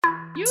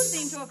You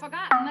seem to have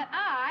forgotten that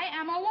I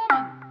am a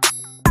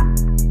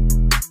woman.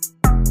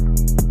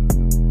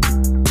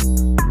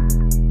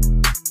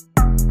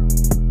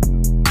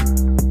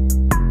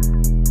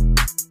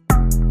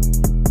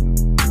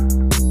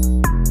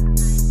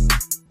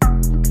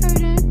 Okay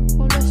then,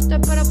 well let's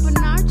step it up a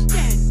notch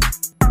then.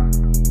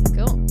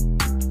 Cool.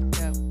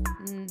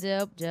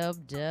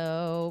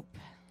 Dope.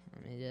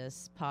 Let me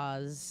just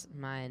pause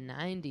my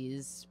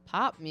 90s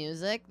pop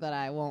music that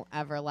I won't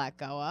ever let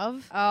go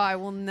of. Oh, I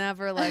will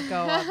never let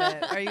go of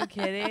it. Are you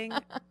kidding?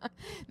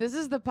 This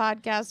is the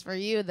podcast for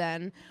you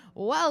then.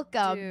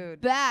 Welcome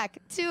Dude. back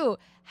to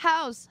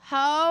House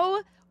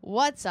Ho.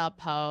 What's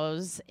up,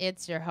 hoes?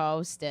 It's your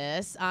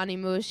hostess, Ani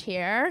Moosh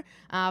here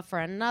for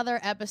another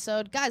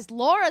episode. Guys,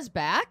 Laura's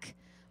back.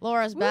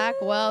 Laura's back.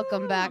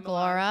 Welcome back,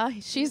 Laura.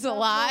 She's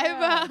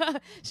alive.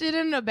 She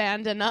didn't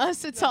abandon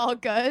us. It's all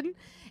good.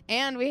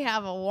 And we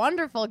have a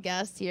wonderful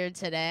guest here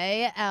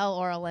today. Elle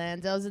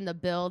Orlando's in the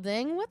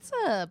building. What's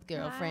up,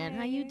 girlfriend?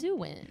 How you Hi.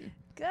 doing?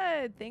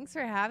 Good. Thanks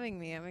for having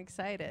me. I'm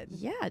excited.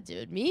 Yeah,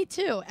 dude. Me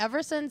too.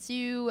 Ever since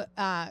you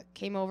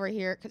came over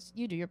here, because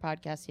you do your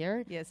podcast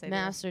here. Yes, I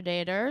Master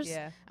Daters. do.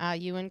 Yeah.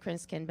 You and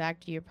Chris came back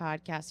to your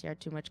podcast here.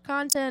 Too much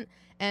content.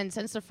 And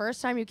since the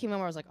first time you came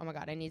over, I was like, oh my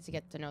God, I need to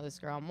get to know this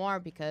girl more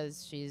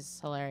because she's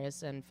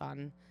hilarious and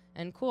fun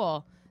and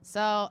cool.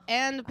 So,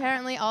 and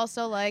apparently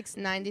also likes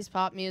 90s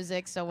pop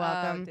music. So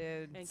welcome. Oh,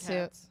 dude. And to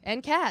cats.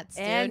 and cats,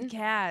 dude. And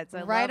cats.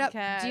 I right love up.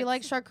 cats. Do you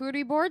like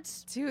charcuterie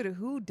boards? Dude,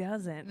 who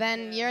doesn't?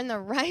 Then Yeah. you're in the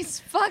right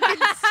fucking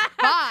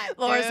spot.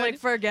 Laura's dude. like,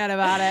 forget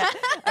about it.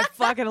 I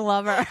fucking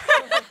love her.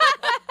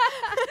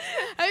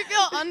 I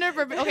feel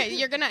underprepared. Okay,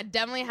 you're gonna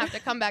definitely have to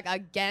come back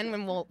again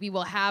when we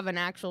will have an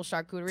actual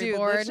charcuterie Dude,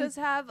 board. let's just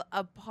have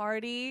a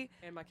party,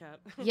 And my cat.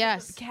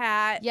 Yes.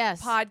 cat,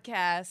 Yes.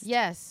 podcast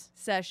Yes.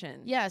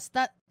 session. Yes.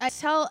 That I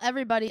tell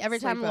everybody every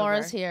time Sleepover.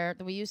 Laura's here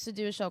that we used to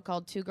do a show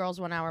called Two Girls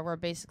 1 Hour where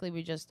basically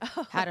we just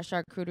had a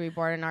charcuterie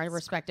board in our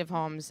respective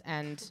homes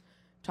and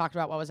talked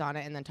about what was on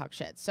it and then talk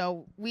shit.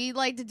 So we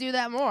like to do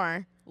that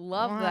more.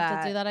 Love we'll that.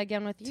 have to do that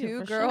again with you. Two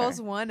for girls,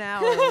 sure. 1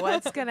 hour.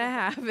 What's gonna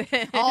happen?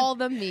 All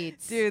the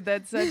meats. Dude,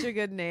 that's such a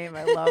good name.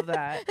 I love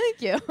that.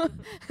 Thank you.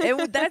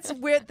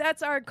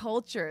 That's our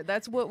culture.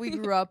 That's what we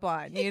grew up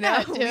on. You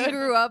Yeah, know, we dude.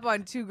 grew up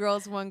on Two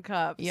Girls, One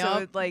Cup. So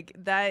Yup. like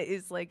that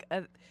is like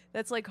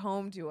that's like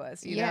home to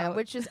us. You Yeah, know?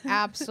 which is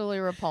absolutely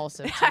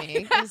repulsive to me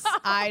because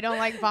I don't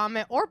like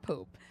vomit or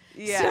poop.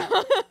 yeah,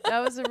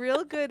 that was a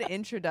real good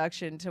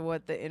introduction to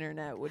what the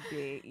internet would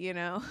be. You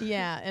know.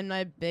 Yeah, and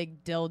my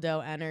big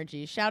dildo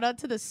energy. Shout out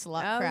to the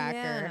slut Oh, cracker.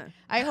 yeah.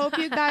 I hope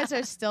you guys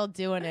are still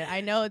doing it.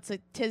 I know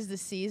tis the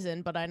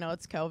season, but I know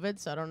it's COVID,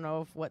 so I don't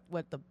know if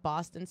what the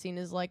Boston scene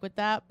is like with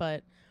that.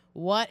 But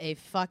what a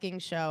fucking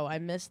show! I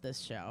missed this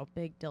show.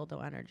 Big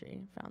dildo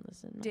energy. Found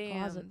this in my Damn.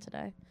 closet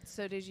today.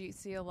 So did you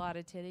see a lot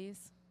of titties?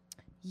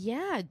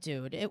 Yeah,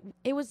 dude.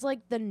 It was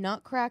like the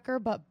Nutcracker,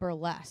 but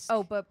burlesque.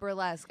 Oh, but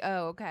burlesque.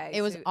 Oh, okay.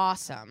 it was So-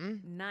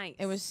 awesome. nice.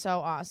 It was so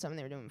awesome.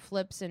 They were doing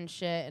flips and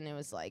shit, and it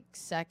was like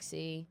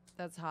sexy.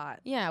 That's hot.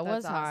 Yeah, it That's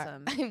was hot.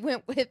 awesome. I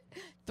went with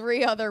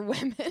 3 other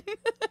women.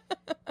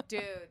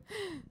 Dude,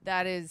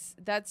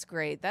 that's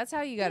great. That's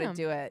how you got to Yeah,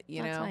 do it.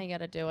 You That's know. how you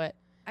gotta do it.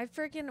 I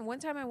freaking one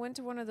time I went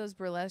to one of those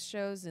burlesque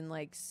shows in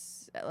like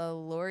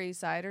Lower East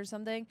Side or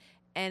something,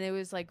 and it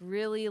was like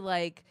really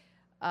like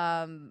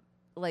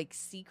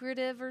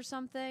secretive or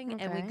something.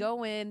 And we Okay.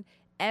 go in,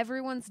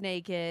 everyone's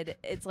naked.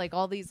 It's like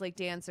all these like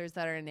dancers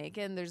that are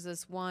naked. And there's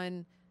this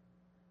one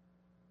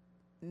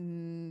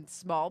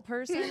small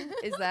person.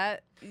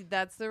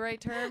 That's the right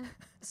term?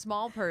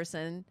 Small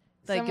person,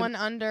 like Someone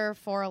under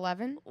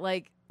 4'11".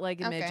 like a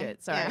Okay,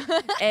 midget. Sorry, yeah.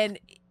 and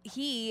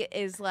he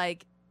is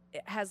like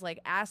has like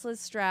assless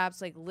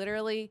straps, like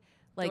literally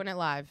like Doing it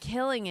live.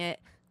 killing it.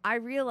 I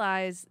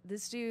realize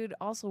this dude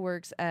also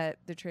works at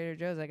the Trader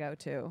Joe's I go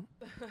to.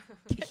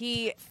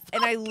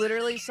 And I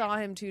literally saw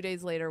him 2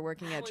 days later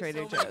working at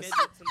Trader Joe's.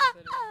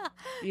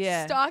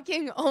 Yeah,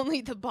 Stocking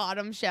only the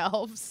bottom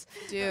shelves.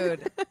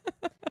 dude,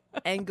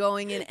 and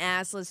going in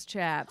assless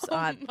chaps Oh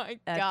on my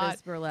at God.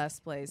 this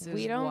burlesque place. It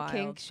We was don't wild.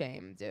 kink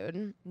shame,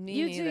 dude. Me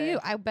you neither. do you.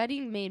 I bet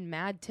he made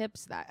mad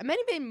tips that. I bet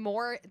he made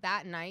more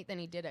that night than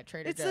he did at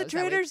Trader It's Joe's. the that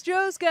Trader week.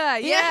 Joe's guy.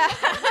 Yeah. Yeah. It's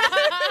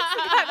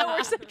the guy that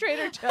works at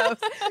Trader Joe's.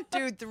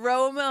 Dude,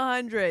 throw him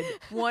 100.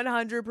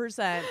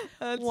 100%.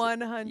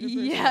 100%.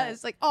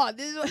 Yes, like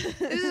this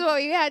is what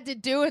we had to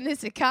do in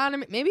this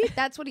economy. Maybe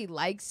that's what he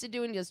likes to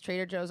do, and just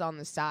Trader Joe's on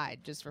the side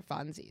just for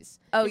funsies.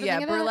 Oh, You ever yeah.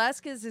 think of that?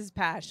 Burlesque is his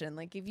passion.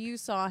 Like, if you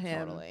saw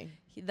him, Totally.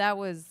 that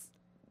was,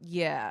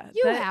 yeah.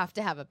 You That- have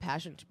to have a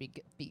passion to be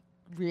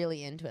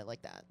really into it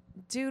like that.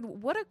 Dude,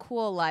 what a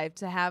cool life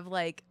to have,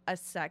 like, a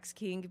sex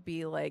kink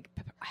be, like,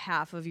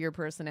 half of your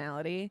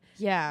personality.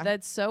 Yeah,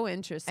 That's so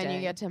interesting. and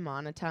you get to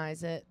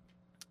monetize it.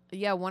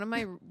 Yeah, one of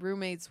my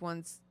roommates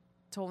once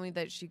told me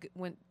that she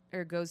went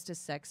or goes to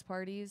sex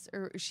parties,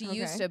 or she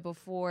used Okay. to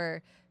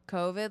before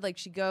COVID. Like,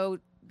 she'd go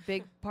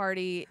big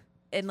party,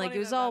 and like it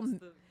was all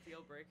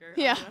breaker.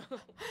 Yeah. I don't know.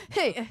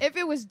 Hey, if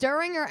it was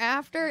during or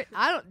after,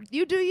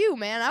 you do you,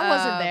 man. I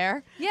wasn't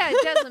there. Yeah,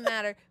 it doesn't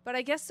matter. But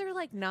I guess they're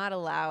like not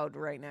allowed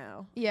right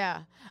now.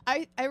 Yeah.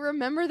 I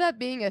remember that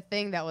being a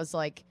thing that was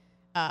like,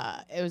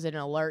 it was an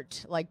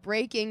alert, like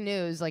breaking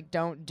news, like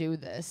don't do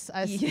this.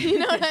 You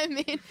know what I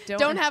mean?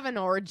 Don't have an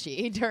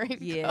orgy during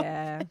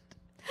Yeah.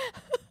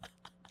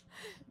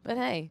 But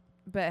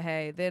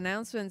hey, the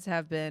announcements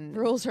have been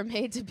rules are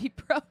made to be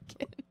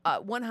broken.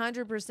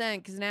 100%,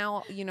 because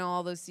now,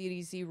 all those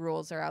CDC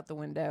rules are out the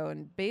window,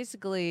 and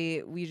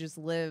basically we just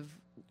live.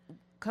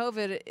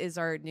 COVID is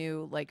our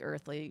new, like,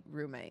 earthly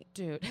roommate.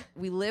 Dude.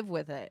 We live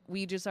with it.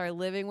 We just are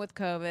living with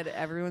COVID.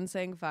 Everyone's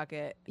saying fuck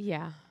it.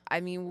 Yeah.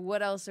 I mean,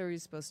 what else are we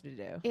supposed to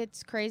do?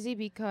 It's crazy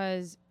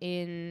because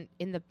in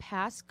the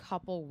past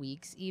couple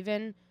weeks,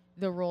 even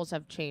the rules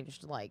have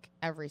changed like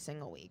every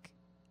single week.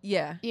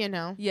 Yeah.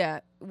 Yeah.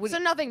 So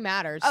nothing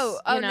matters. Oh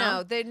you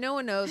know? no. No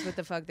one knows what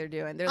the fuck they're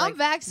doing. They're I'm like,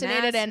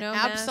 vaccinated mask, and no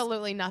mask.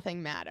 absolutely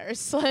nothing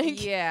matters.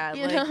 Like, Yeah,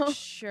 you like, know?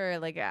 sure.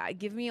 Like,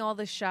 give me all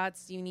the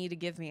shots you need to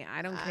give me.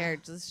 I don't care.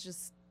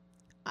 Just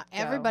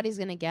Everybody's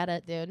gonna get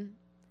it, dude.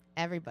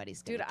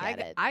 Everybody's gonna dude, get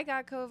it. I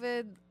got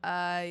COVID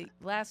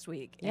last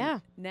week. And Yeah.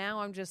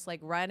 now I'm just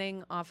like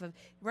running off of.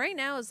 Right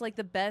now is like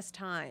the best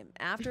time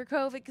after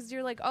COVID, because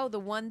you're like, oh, the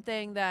one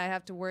thing that I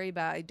have to worry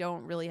about, I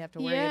don't really have to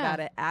worry Yeah. about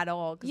it at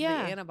all, because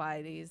Yeah. the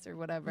antibodies or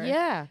whatever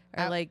Yeah.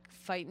 are like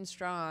fighting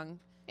strong.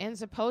 And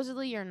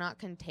supposedly you're not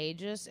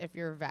contagious if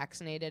you're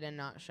vaccinated and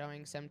not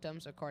showing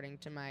symptoms, according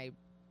to my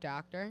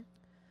doctor.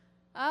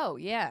 Oh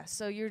yeah,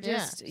 so you're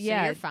just So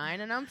yeah, you're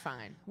fine and I'm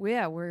fine.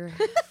 yeah, we're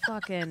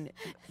fucking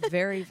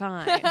very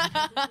fine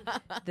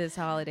this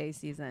holiday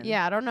season.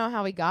 Yeah, I don't know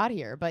how we got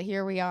here, but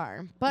here we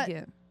are. But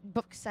yeah.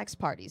 book sex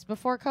parties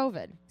before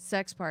COVID.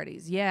 Sex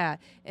parties, yeah.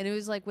 And it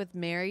was like with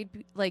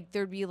like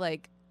there'd be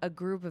like a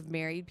group of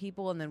married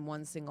people and then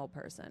one single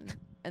person,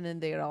 and then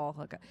they'd all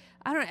hook up.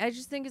 I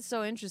just think it's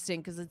so interesting,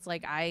 because it's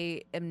like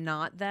I am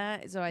not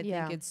that, so I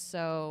think it's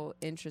so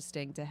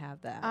interesting to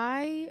have that.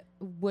 I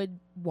would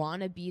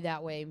want to be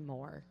that way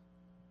more,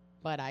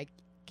 but I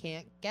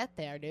can't get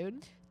there,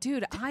 dude.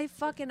 Dude, I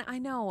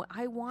know.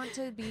 I want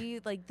to be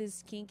like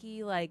this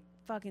kinky, like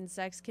fucking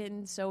sex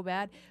kitten so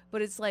bad,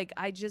 but it's like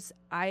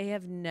I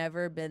have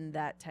never been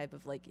that type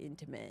of like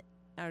intimate.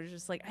 I was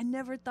just like, I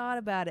never thought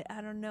about it.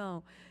 I don't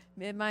know.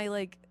 Am I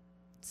like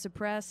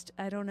suppressed?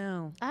 I don't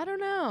know. I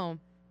don't know.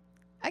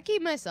 I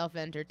keep myself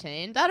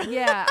entertained. I don't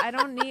Yeah, I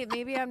don't need.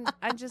 Maybe I'm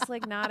just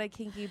like not a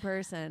kinky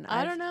person.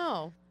 I don't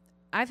know.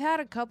 I've had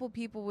a couple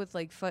people with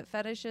like foot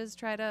fetishes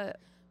try to.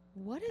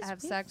 What is have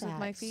with sex with that?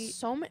 my feet?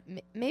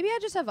 Maybe I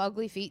just have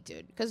ugly feet,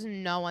 dude, because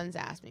no one's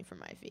asked me for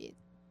my feet.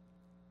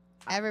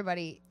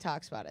 Everybody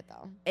talks about it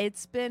though.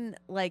 It's been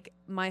like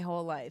my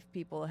whole life.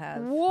 People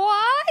have.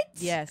 What?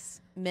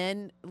 Yes,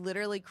 men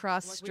literally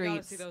cross Like, we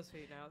gotta streets. see those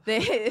feet now.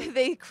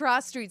 They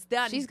cross streets.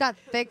 She's got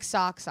thick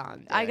socks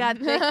on. I dude. got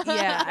thick.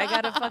 Yeah, I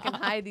gotta fucking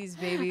hide these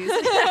babies.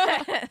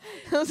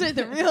 Those are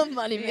the real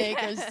money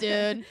makers,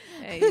 dude.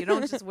 Hey, you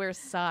don't just wear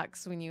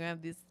socks when you have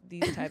these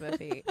type of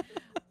feet.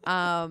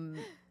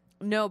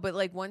 No, but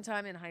like one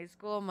time in high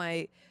school,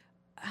 I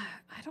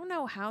don't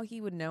know how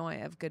he would know I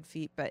have good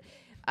feet, but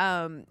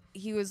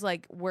he was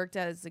like worked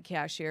as a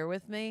cashier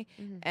with me,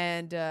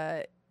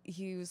 and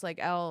he was like,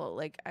 "Elle,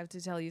 like I have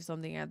to tell you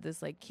something. I have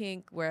this like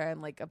kink where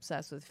I'm like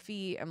obsessed with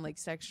feet. I'm like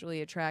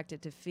sexually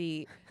attracted to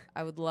feet.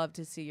 I would love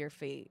to see your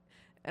feet."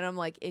 And I'm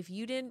like, if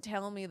you didn't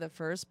tell me the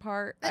first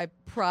part, I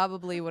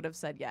probably would have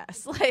said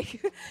yes.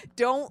 Like,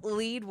 don't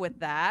lead with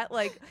that.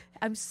 Like,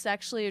 I'm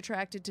sexually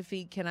attracted to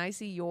feet. Can I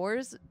see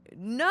yours?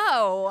 No,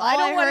 All I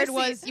don't want heard to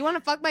was, "You want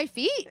to fuck my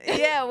feet?"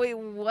 Yeah, wait,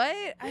 what?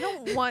 I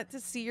don't want to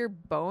see your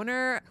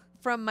boner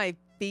from my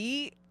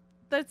feet.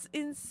 That's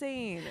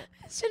insane.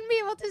 Shouldn't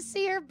be able to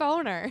see her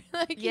boner.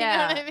 Like,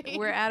 Yeah, you know what I mean?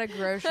 we're at a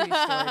grocery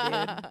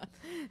store,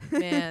 dude.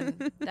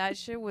 Man,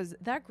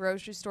 that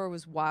grocery store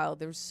was wild.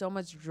 There was so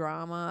much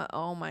drama.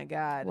 Oh my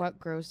god. What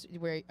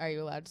where are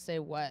you allowed to say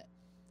what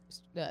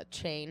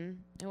chain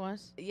it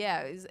was?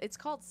 Yeah, it's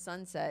called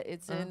Sunset.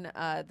 It's Oh. in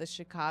the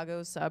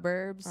Chicago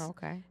suburbs. Oh,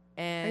 okay.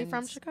 And Are you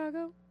from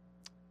Chicago?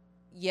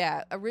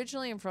 Yeah,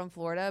 originally I'm from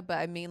Florida, but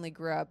I mainly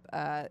grew up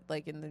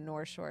like in the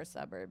North Shore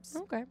suburbs.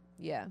 Okay.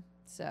 Yeah,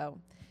 so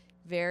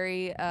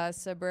very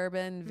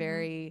suburban, Mm-hmm.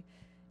 very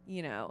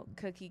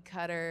cookie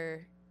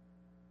cutter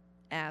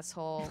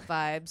asshole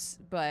vibes.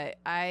 But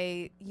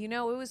it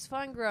was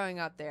fun growing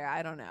up there.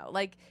 I don't know,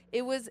 like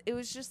it was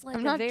just like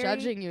I'm not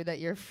judging you that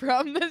you're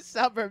from the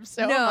suburbs,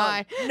 so no, am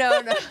I.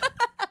 no.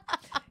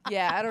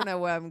 Yeah, I don't know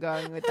where I'm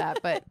going with that,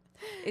 but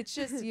it's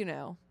just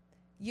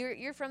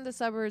You're from the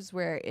suburbs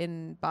where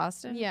in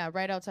Boston? Yeah,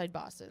 right outside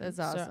Boston. That's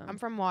So awesome. I'm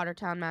from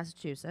Watertown,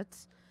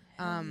 Massachusetts,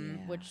 Hell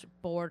yeah. which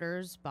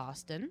borders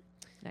Boston.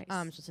 Nice.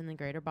 So it's in the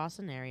greater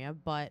Boston area,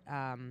 but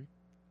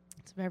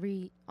it's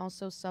very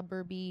also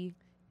suburby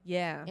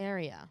yeah.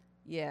 area.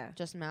 Yeah.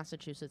 Just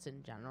Massachusetts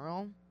in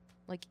general.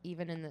 Like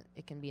even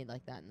it can be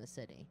like that in the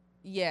city.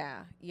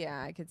 Yeah.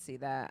 Yeah, I could see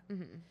that.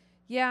 Mm-hmm.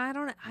 Yeah,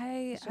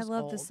 I It's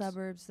love the just old.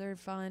 suburbs. They're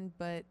fun,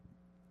 but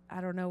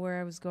I don't know where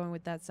I was going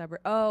with that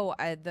suburb. Oh,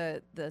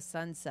 the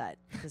sunset.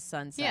 The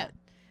sunset. Yeah.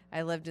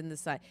 I lived in the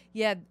sun.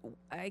 Yeah,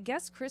 I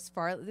guess Chris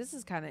Farley. This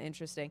is kind of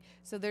interesting.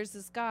 So there's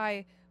this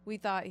guy. We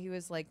thought he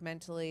was like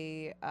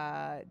mentally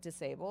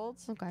disabled.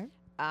 Okay.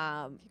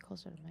 Um, Get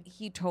closer to the mic.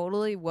 he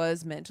totally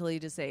was mentally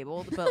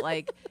disabled, but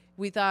like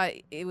we thought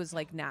it was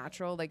like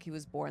natural, like he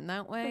was born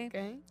that way.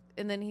 Okay.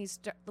 And then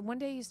one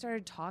day he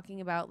started talking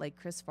about like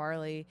Chris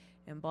Farley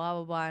and blah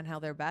blah blah and how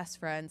they're best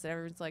friends, and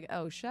everyone's like,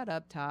 "Oh, shut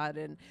up, Todd,"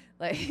 and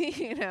like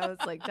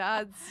it's like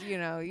Todd's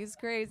he's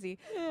crazy.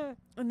 Yeah.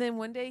 And then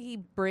one day he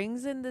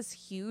brings in this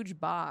huge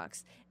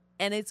box,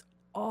 and it's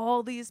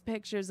all these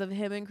pictures of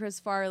him and Chris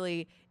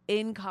Farley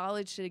in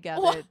college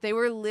together. What? They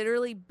were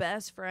literally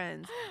best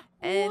friends,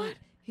 and What?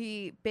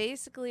 he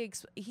basically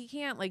he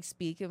can't like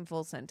speak in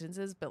full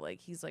sentences, but like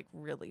he's like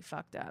really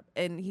fucked up.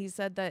 And he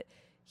said that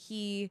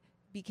he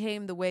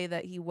became the way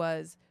that he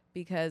was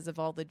because of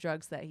all the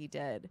drugs that he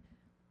did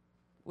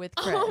with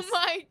Chris. Oh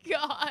my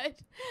god.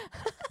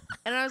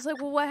 And I was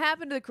like, well, what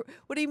happened to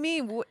what do you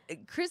mean?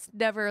 Chris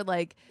never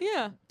like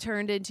Yeah.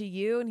 turned into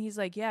you? And he's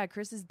like, yeah,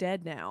 Chris is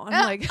dead now.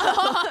 I'm like,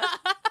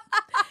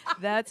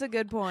 that's a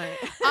good point.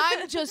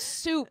 I'm just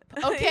soup.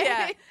 Okay.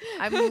 Yeah.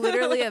 I'm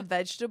literally a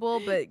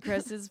vegetable, but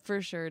Chris is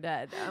for sure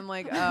dead. I'm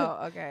like,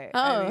 oh, okay.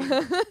 I mean,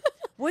 Oh.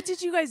 what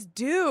did you guys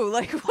do?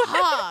 Like,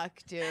 what? Fuck,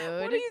 dude.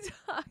 What are you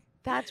talking?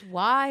 That's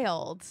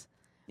wild.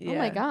 Oh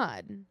my Yeah.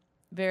 god.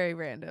 Very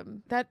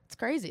random. That's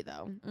crazy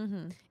though.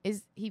 Mm-hmm.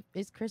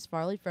 Is Chris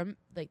Farley from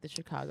like the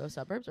Chicago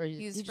suburbs, or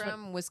He's he just went-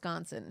 from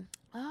Wisconsin.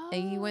 Oh.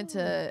 And he went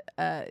to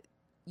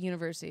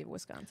University of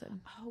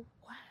Wisconsin. Oh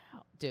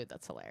wow, dude,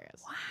 that's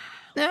hilarious.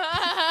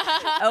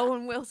 Wow.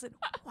 Owen Wilson.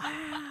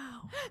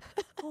 Wow.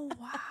 Oh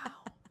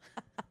wow.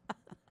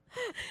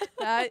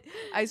 That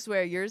I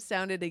swear yours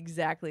sounded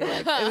exactly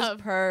like it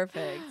was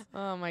perfect.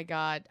 Oh my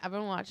god, I've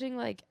been watching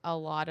like a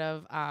lot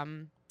of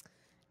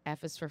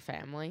F is for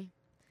Family,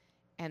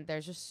 and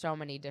there's just so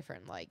many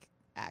different like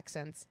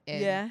accents.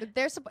 Yeah.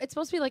 It's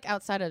supposed to be like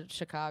outside of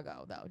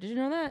Chicago though. Did you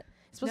know that?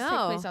 It's supposed to No.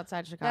 take place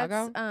outside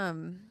Chicago.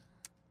 That's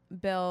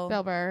Bill.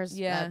 Bill Burr's.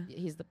 Yeah.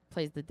 He's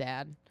plays the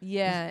dad.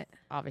 Yeah.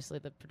 Obviously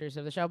the producer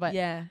of the show, but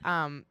Yeah.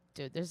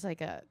 dude, there's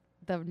like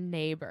the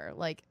neighbor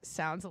like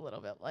sounds a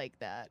little bit like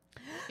that.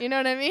 You know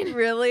what I mean?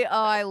 Really? Oh,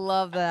 I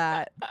love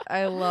that.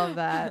 I love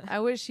that. I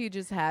wish he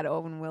just had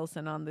Owen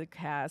Wilson on the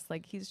cast.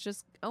 Like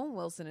Owen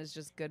Wilson is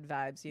just good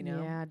vibes, you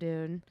know? Yeah,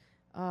 dude.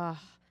 Oh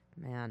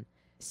man.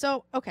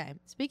 So okay,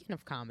 speaking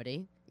of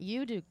comedy,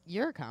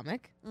 you're a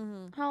comic.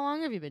 Mm-hmm. How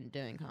long have you been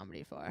doing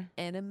comedy for?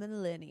 And a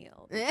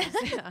millennial.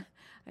 Yeah.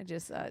 I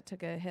just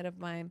took a hit of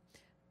my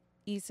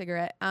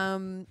e-cigarette.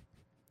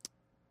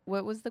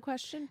 What was the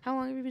question? How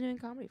long have you been doing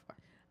comedy for?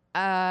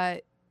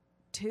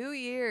 2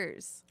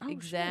 years. Oh, shit.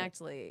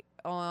 Exactly.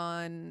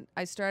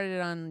 I started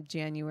it on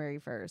January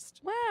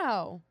 1st,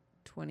 Wow.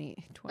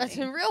 2020. That's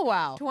been real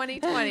wow.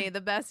 2020, the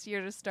best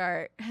year to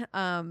start.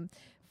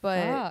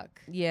 But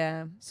Fuck.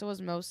 yeah, So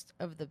was most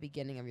of the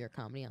beginning of your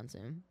comedy on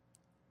Zoom?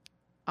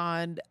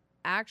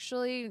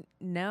 actually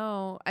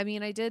no. I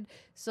mean, I did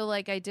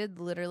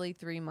literally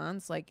 3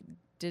 months, like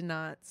did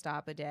not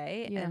stop a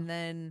day. Yeah. And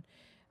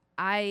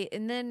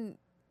then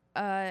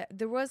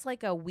there was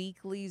like a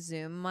weekly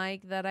Zoom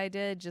mic that I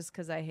did just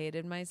because I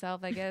hated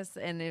myself, I guess,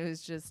 and it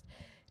was just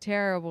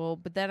terrible.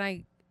 But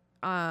then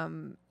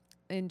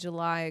in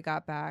July I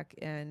got back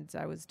and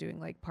I was doing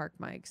like park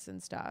mics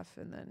and stuff,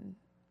 and then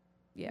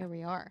yeah, Here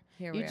we are.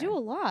 here You we do are. a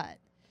lot.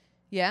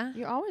 Yeah.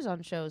 You're always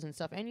on shows and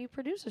stuff, and you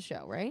produce a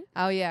show, right?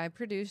 Oh yeah, I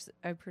produce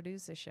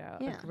a show,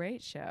 Yeah. a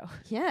great show.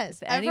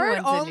 Yes. If I've heard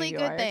anyone's in only New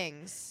good York,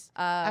 things.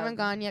 I haven't Um,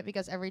 gone yet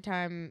because every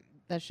time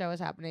the show is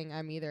happening,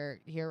 I'm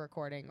either here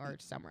recording or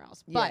somewhere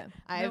else. Yeah, But no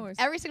I worries.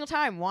 every single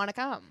time want to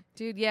come.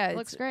 Dude, yeah, It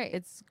looks great.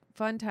 It's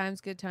fun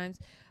times, good times.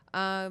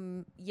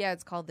 Yeah,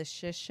 it's called the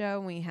Shish Show.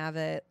 And we have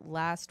it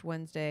last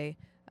Wednesday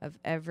of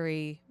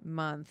every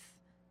month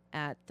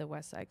at the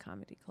West Side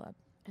Comedy Club.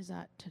 Is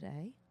that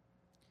today?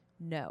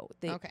 No,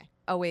 Okay.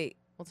 Oh wait,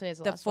 Well, today's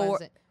the The last four-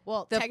 Wednesday.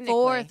 Well, the technically.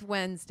 fourth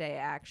Wednesday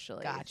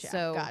actually. Gotcha.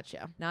 So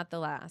Gotcha. not the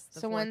last.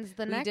 The So fourth. when's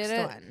the We next did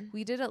it- one?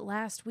 We did it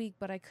last week,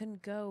 but I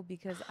couldn't go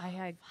because I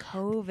had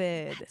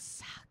COVID. That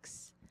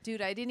sucks.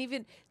 Dude, I didn't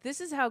even. This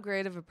is how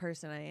great of a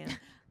person I am.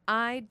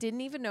 I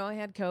didn't even know I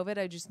had COVID.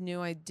 I just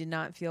knew I did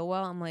not feel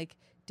well. I'm like,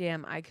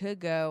 damn, I could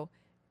go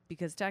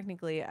because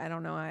technically I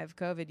don't know I have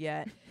COVID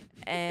yet.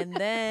 And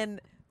then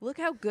look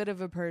how good of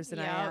a person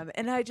I Yep. am.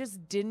 And I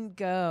just didn't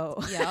go.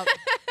 Yep.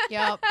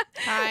 Yep.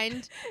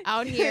 Kind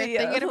out here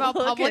Yeah, thinking about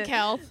look public at-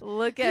 health.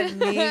 Look at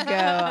me go.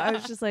 I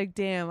was just like,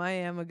 damn, I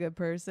am a good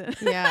person.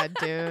 Yeah,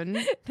 dude.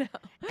 No.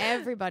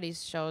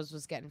 Everybody's shows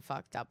was getting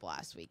fucked up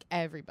last week.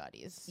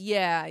 Everybody's.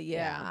 Yeah.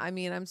 Yeah. I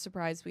mean, I'm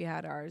surprised we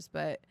had ours,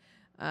 but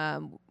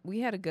we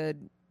had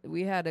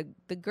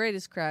the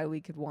greatest crowd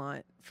we could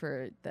want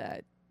for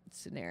that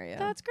scenario.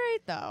 That's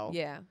great though.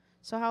 yeah.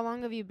 So how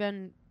long have you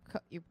been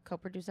you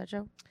co-produced that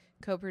show?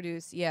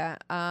 Co-produce, yeah.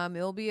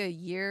 It'll be a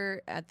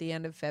year at the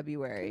end of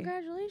February.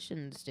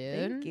 Congratulations,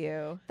 dude. Thank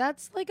you.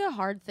 That's like a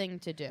hard thing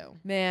to do.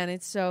 Man,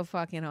 it's so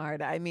fucking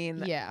hard. I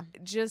mean, Yeah.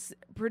 just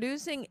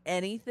producing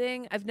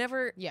anything. I've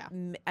never, Yeah.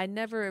 I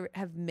never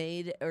have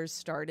made or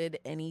started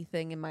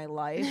anything in my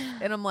life.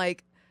 And I'm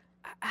like,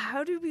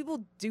 how do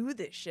people do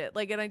this shit?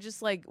 Like, and I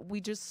just like,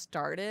 we just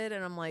started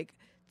and I'm like,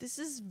 this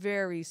is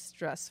very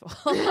stressful.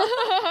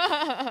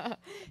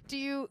 Do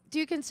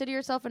you consider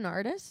yourself an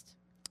artist?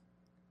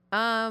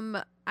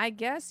 I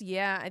guess,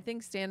 yeah. I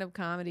think stand-up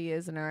comedy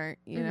is an art,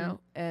 you Mhm. know?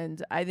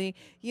 And I think,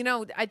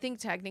 I think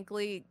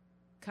technically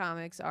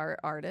comics are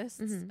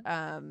artists.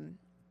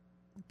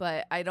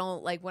 But I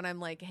don't like when I'm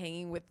like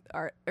hanging with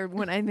art or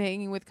when I'm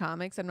hanging with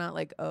comics, I'm not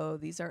like, oh,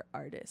 these are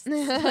artists.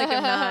 Like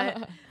I'm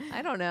not,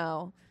 I don't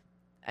know.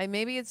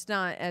 Maybe it's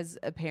not as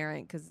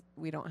apparent because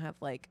we don't have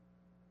like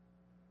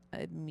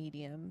a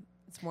medium.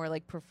 It's more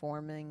like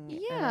performing.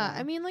 Yeah,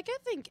 I mean, like, I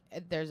think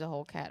there's a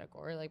whole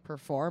category like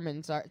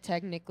performance art,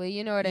 technically.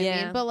 You know what I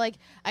Yeah. mean? But like,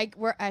 I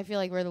feel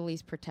like we're the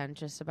least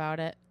pretentious about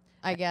it.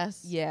 I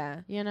guess.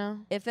 yeah. You know.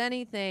 If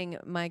anything,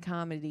 my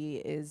comedy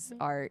is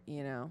art.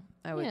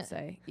 I would Yeah.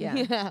 say. Yeah.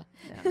 Yeah.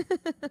 No,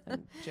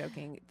 I'm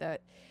joking.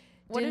 That.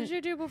 What did Didn't-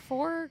 you do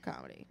before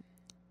comedy?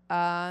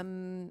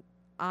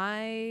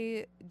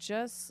 I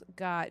just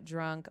got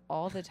drunk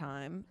all the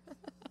time.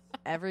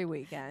 Every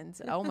weekend.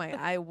 Oh my,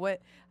 I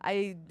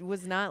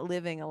was not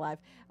living a life.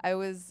 I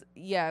was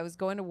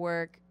going to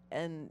work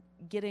and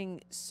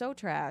getting so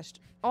trashed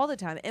all the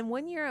time. And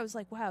one year I was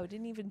like, wow, I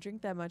didn't even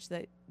drink that much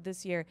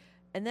this year.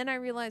 And then I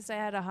realized I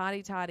had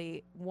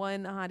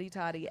one hottie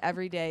toddy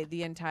every day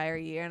the entire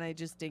year, and I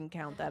just didn't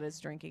count that as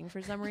drinking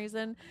for some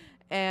reason.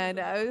 And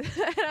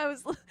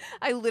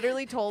I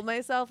literally told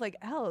myself like,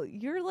 "Elle,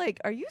 you're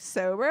like, are you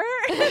sober?"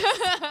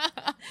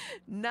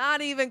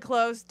 Not even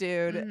close,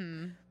 dude.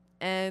 Mhm.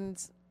 And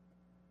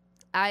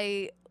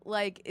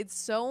it's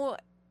so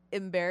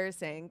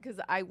embarrassing because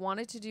I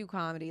wanted to do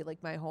comedy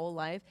like my whole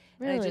life,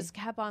 and I Really? just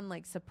kept on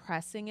like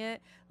suppressing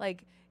it.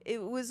 Like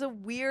it was a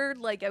weird,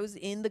 like I was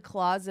in the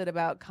closet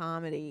about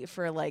comedy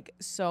for like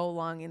so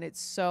long, and it's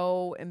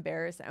so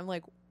embarrassing. I'm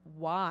like,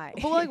 why?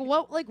 But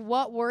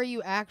what were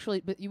you actually?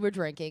 But you were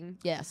drinking,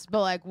 yes.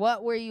 But like,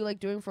 what were you like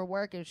doing for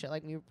work and shit?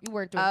 Like you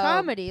weren't doing Oh.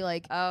 comedy,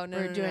 like Oh no,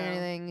 or no, doing no.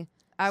 anything.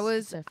 I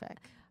was specific.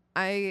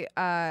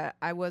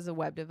 I was a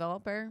web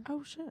developer.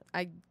 Oh shit.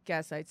 I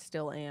guess I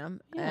still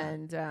am. Yeah.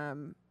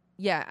 And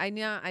yeah, I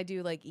know I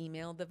do like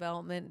email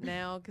development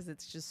now because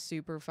it's just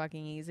super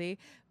fucking easy.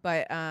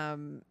 But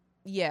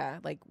yeah,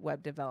 like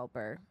web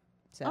developer.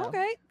 So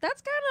Okay,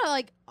 that's kind of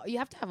like you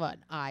have to have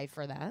an eye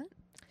for that.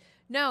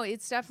 no,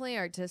 it's definitely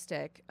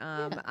artistic.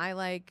 Yeah. I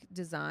like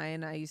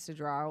design. I used to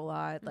draw a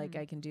lot. Like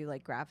Mhm. I can do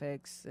like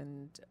graphics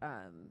and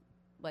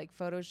like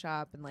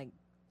Photoshop and like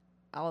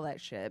all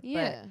that shit.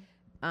 Yeah,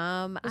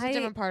 But it's a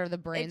different part of the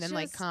brain it's than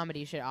like just-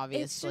 comedy shit.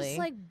 Obviously, It's just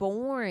like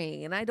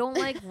boring, and I don't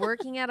like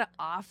working at an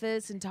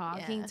office and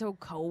talking Yeah. to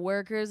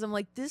coworkers. I'm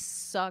like, this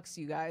sucks,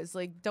 you guys.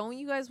 Like, don't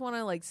you guys want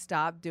to like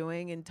stop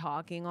doing and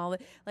talking all the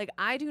like?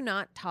 I do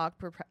not talk.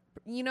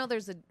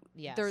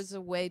 yes. There's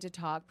a way to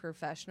talk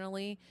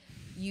professionally.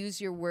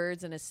 Use your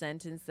words in a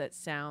sentence that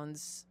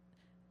sounds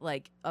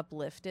like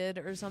uplifted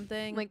or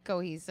something. like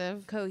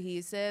cohesive.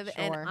 Cohesive, Sure.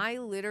 and I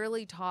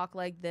literally talk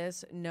like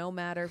this no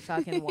matter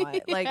fucking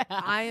what. Like Yeah.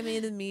 I am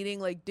in a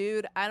meeting like,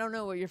 dude, I don't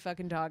know what you're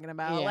fucking talking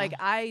about. Yeah. Like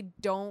I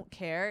don't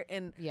care,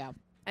 and Yeah,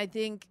 I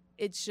think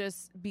it's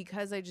just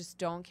because I just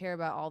don't care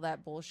about all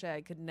that bullshit.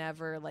 I could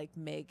never like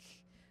make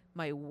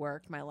my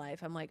work my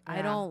life. I'm like, I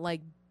Yeah. don't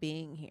like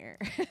being here.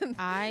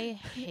 I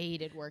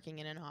hated working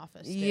in an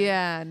office. Dude.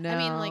 Yeah, no. I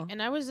mean, like,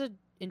 and I was a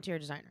interior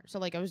designer, so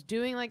like I was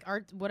doing like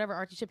art, whatever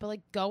artsy shit, but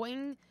like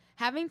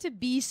having to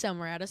be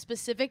somewhere at a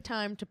specific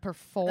time to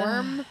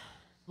perform,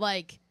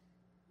 like,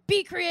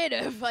 be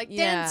creative, like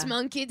dance, Yeah.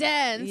 monkey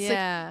dance. Like,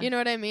 Yeah. you know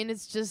what I mean?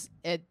 It's just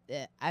it.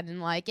 I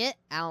didn't like it.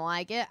 I don't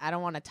like it. I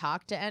don't want to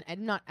talk to.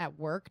 I'm not at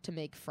work to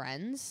make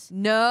friends,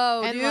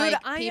 no, and, dude, like,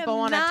 I people am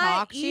wanna not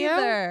talk to you?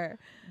 either.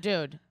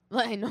 dude.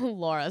 Like, I know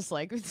Laura's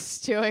like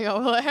stewing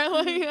over there.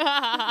 Like,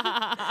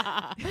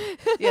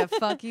 Yeah,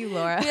 fuck you,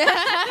 Laura.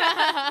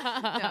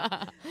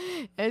 Yeah.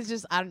 It's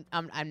just I'm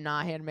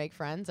not here to make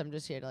friends. I'm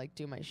just here to like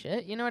do my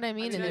shit. You know what I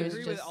mean? I mean, And I it was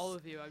agree just with all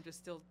of you. I'm just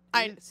still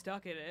I-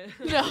 stuck in it.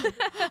 no,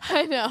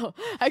 I know.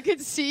 I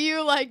could see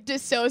you like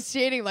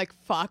dissociating. Like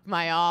fuck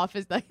my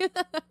office. Like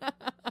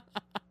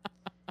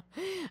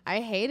I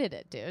hated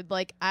it, dude.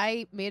 Like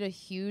I made a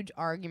huge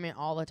argument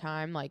all the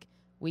time. Like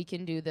we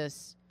can do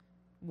this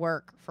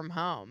work from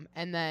home,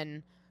 and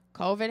then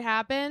COVID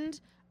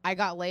happened. I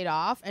got laid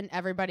off, and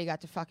everybody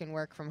got to fucking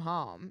work from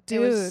home. It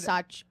was Dude.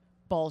 such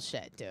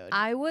bullshit, dude.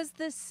 I was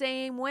the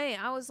same way.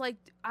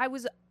 I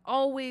was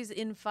always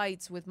in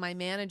fights with my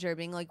manager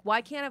being like,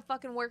 why can't I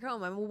fucking work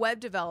home? I'm a web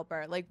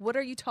developer. Like, what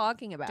are you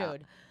talking about?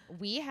 Dude,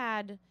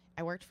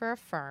 I worked for a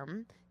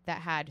firm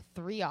that had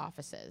 3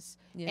 offices.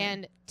 Yeah.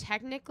 And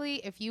technically,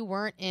 if you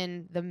weren't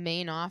in the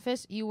main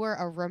office, you were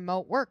a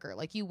remote worker.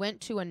 Like, you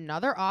went to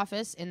another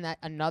office in that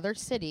another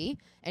city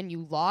and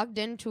you logged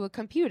into a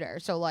computer.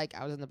 So, like,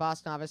 I was in the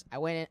Boston office. I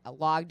went in, I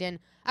logged in.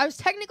 I was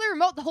technically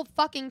remote the whole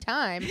fucking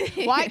time.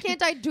 Why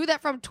can't I do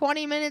that from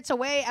 20 minutes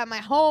away at my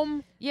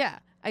home? Yeah.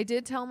 I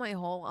did tell my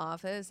whole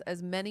office,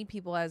 as many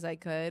people as I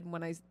could,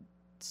 when I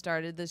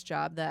started this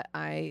job, that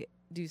I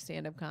do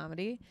stand-up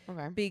comedy,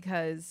 Okay.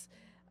 because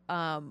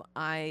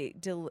I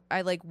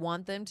like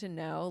want them to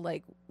know,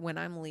 like, when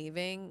I'm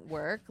leaving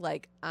work,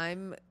 like,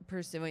 I'm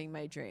pursuing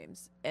my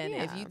dreams. And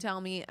if you Yeah. tell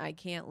me I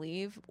can't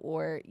leave,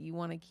 or you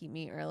want to keep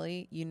me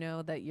early, you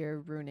know that you're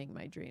ruining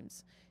my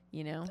dreams,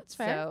 you know? That's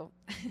fair. So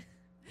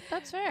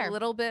That's fair. a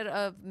little bit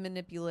of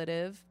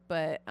manipulative,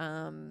 but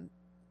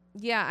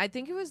yeah, I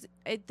think it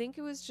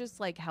was just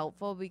like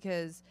helpful,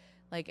 because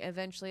like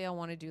eventually I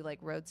want to do like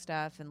road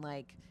stuff, and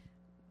like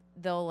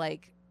they'll,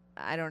 like,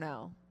 I don't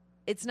know.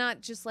 It's not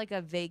just like a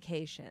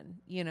vacation,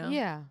 you know?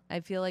 Yeah.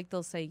 I feel like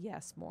they'll say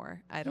yes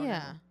more. I don't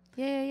know.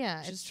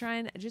 Yeah.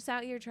 Just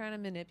out here trying to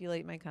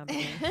manipulate my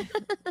company.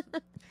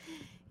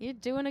 You're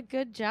doing a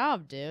good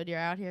job, dude. You're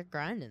out here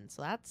grinding.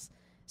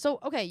 So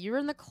okay, you're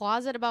in the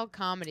closet about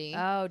comedy.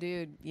 Oh,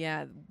 dude.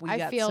 Yeah, we I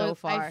got feel so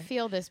far. I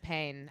feel this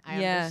pain.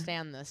 I Yeah.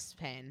 understand this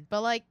pain.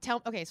 But like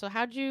okay, so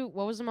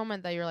what was the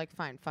moment that you're like,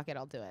 fine, fuck it,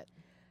 I'll do it?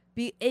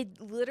 It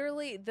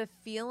literally, the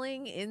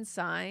feeling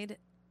inside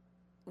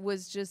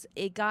was just,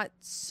 it got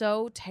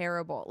so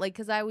terrible. Like,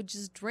 because I would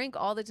just drink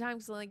all the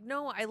time. So, like,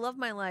 no, I love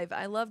my life.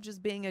 I love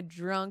just being a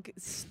drunk,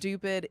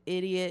 stupid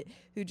idiot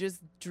who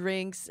just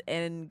drinks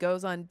and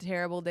goes on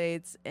terrible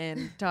dates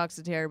and talks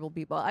to terrible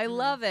people. I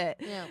love it.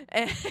 Yeah.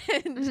 And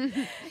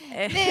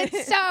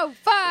It's so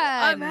fun.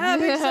 I'm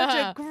having such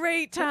a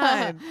great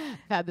time.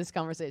 I've had this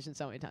conversation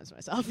so many times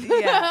myself.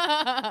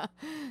 Yeah.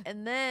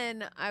 And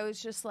then I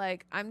was just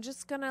like, I'm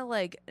just gonna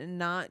like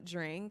not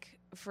drink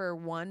for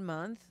 1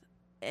 month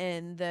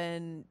and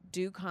then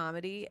do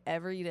comedy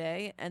every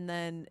day. And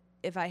then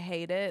if I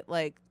hate it,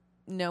 like,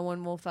 no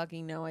one will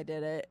fucking know I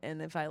did it.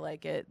 And if I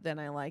like it, then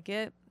I like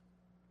it.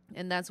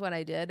 And that's what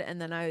I did.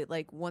 And then I,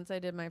 like, once I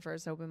did my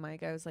first open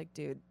mic, I was like,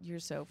 dude, you're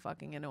so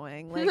fucking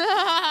annoying. Like,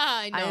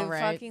 I know, I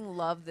right? fucking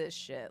love this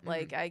shit.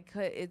 Like,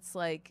 it's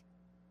like,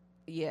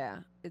 yeah,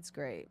 it's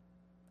great.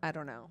 I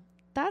don't know.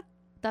 That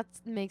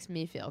makes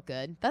me feel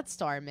good. That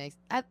story makes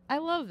I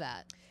love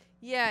that.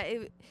 Yeah,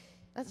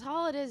 That's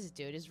all it is,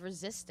 dude, is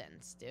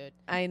resistance, dude.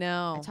 I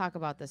know. I talk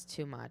about this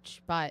too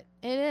much, but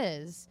it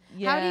is.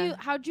 Yeah.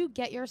 How'd you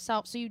get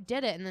yourself, so you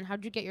did it, and then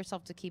how'd you get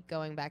yourself to keep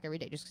going back every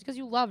day? Just because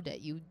you loved it.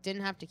 You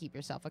didn't have to keep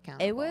yourself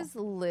accountable. It was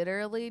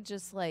literally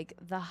just like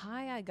the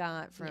high I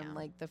got from Yeah.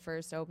 like the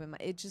first open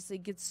mic.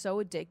 It gets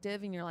so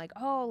addictive, and you're like,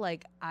 oh,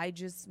 like I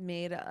just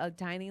made a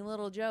tiny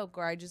little joke,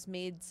 or I just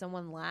made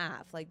someone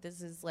laugh. Like,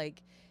 this is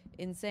like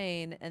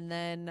insane. And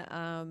then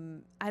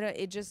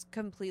it just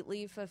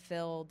completely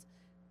fulfilled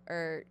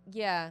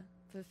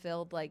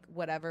like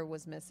whatever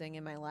was missing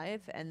in my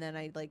life. And then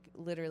I like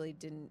literally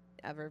didn't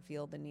ever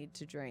feel the need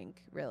to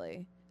drink,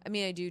 really. I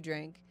mean, I do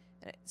drink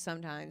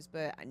sometimes,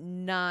 but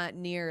not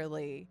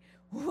nearly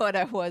what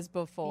I was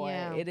before.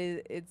 Yeah.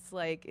 It's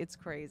like, it's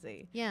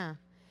crazy. Yeah.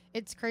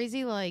 It's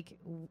crazy, like,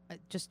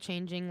 just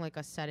changing, like,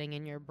 a setting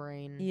in your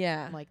brain.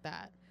 Yeah. Like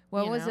that.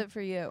 What you was know? it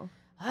for you?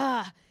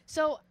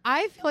 So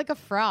I feel like a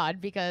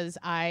fraud because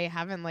I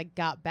haven't, like,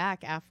 got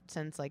back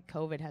since, like,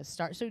 COVID has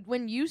started. So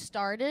when you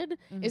started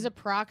is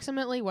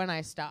approximately when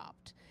I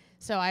stopped.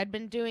 So I'd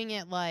been doing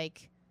it,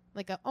 like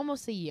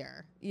almost a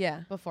year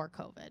Yeah. before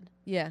COVID.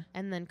 Yeah.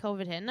 And then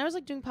COVID hit. And I was,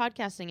 like, doing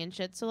podcasting and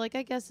shit. So, like,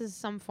 I guess it's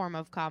some form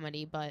of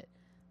comedy. But,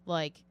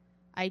 like,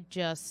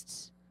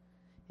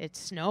 it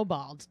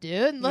snowballed,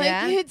 dude. Like,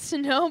 Yeah? it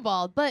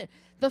snowballed. But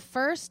the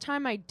first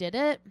time I did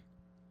it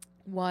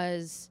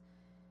was...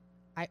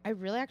 I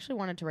really actually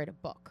wanted to write a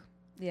book.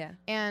 Yeah.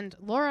 And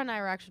Laura and I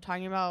were actually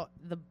talking about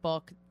the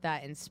book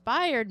that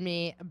inspired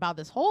me about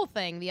this whole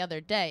thing the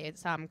other day.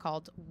 It's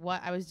called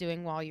What I Was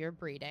Doing While You're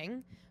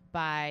Breeding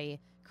by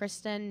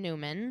Kristen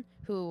Newman,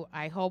 who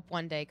I hope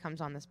one day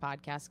comes on this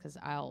podcast because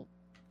I'll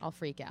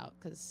freak out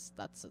because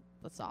that's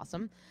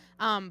awesome.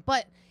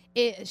 But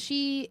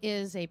she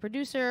is a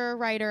producer,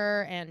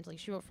 writer, and like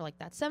she wrote for like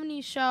That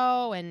 70s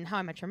Show and How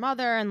I Met Your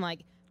Mother. And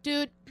like,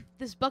 dude,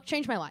 this book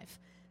changed my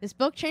life. This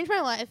book changed my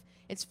life.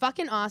 It's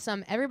fucking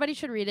awesome. Everybody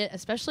should read it,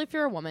 especially if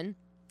you're a woman.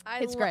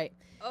 It's great.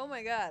 Oh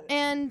my God.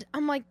 And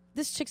I'm like,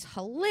 this chick's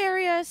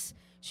hilarious.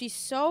 She's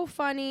so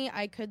funny.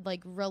 I could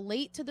like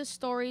relate to the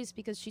stories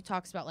because she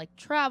talks about like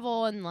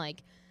travel and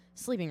like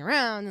sleeping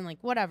around and like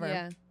whatever.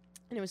 Yeah.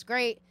 And it was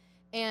great.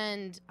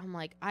 And I'm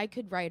like, I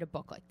could write a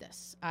book like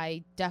this.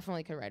 I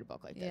definitely could write a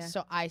book like this. Yeah.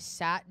 So I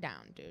sat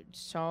down, dude,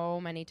 so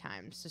many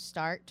times to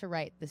start to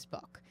write this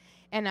book.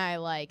 And I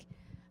like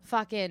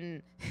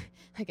fucking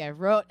like I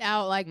wrote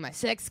out like my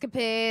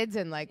sexcapades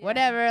and like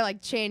whatever,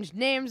 like changed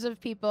names of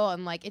people,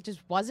 and like it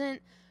just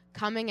wasn't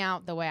coming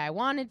out the way I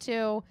wanted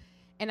to.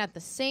 And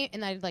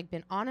and I'd like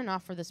been on and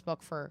off for this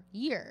book for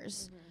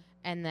years.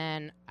 And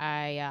then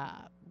I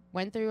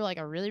went through like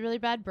a really, really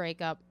bad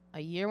breakup. A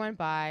year went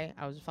by.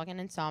 I was a fucking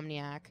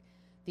insomniac.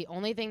 The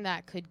only thing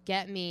that could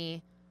get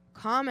me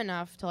calm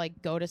enough to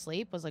like go to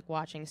sleep was like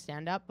watching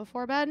stand up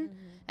before bed,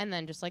 and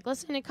then just like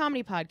listening to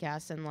comedy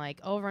podcasts and like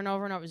over and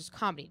over and over, just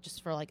comedy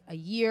just for like a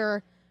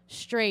year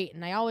straight.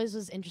 And I always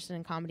was interested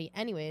in comedy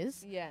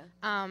anyways. Yeah.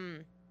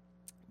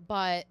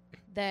 But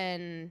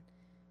then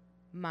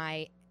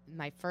my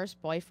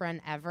first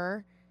boyfriend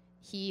ever,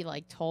 he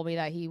like told me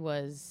that he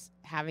was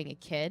having a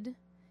kid,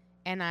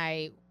 and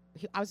I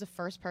was the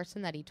first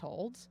person that he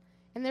told,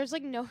 and there's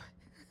like no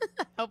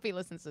I hope he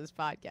listens to this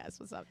podcast.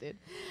 What's up, dude?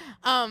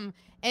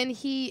 And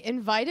he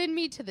invited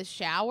me to the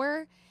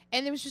shower,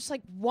 and there was just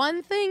like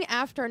one thing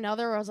after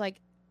another where I was like,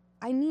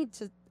 I need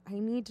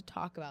to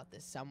talk about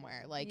this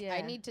somewhere. Like,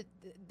 I need to,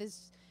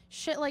 this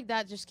shit like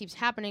that just keeps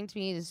happening to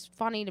me. It's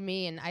funny to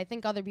me, and I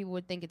think other people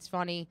would think it's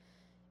funny.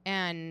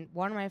 And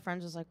one of my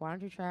friends was like, why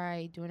don't you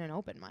try doing an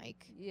open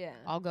mic? Yeah.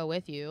 I'll go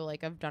with you.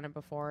 Like, I've done it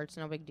before. It's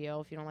no big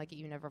deal. If you don't like it,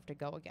 you never have to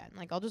go again.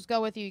 Like, I'll just go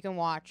with you. You can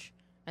watch,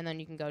 and then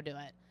you can go do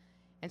it.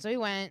 And so he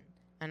went,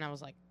 and I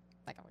was like,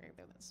 we're going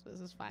to do this. This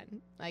is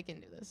fine. I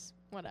can do this.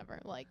 Whatever.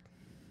 Like,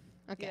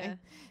 okay. Yeah.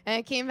 And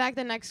I came back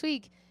the next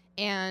week,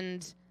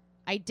 and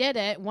I did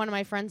it. One of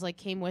my friends, like,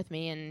 came with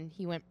me, and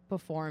he went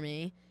before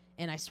me.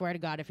 And I swear to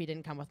God, if he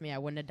didn't come with me, I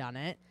wouldn't have done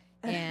it.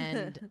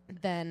 And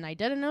then I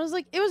did it, and it was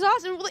like, it was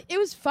awesome. Like, it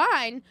was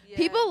fine. Yeah.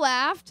 People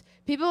laughed.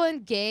 People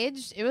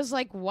engaged. It was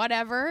like,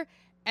 whatever.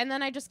 And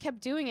then I just kept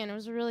doing it, and it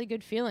was a really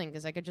good feeling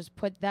because I could just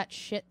put that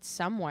shit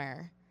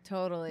somewhere.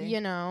 Totally. You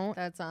know?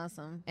 That's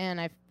awesome. And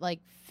I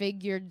like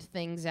figured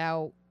things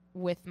out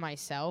with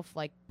myself,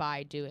 like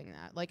by doing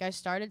that. Like, I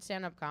started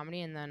stand-up comedy,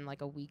 and then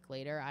like a week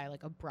later, I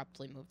like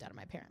abruptly moved out of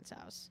my parents'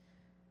 house.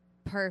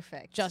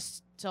 Perfect.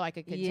 Just so I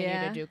could continue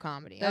to do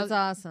comedy. That's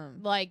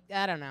awesome. Like,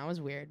 I don't know, it was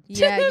weird.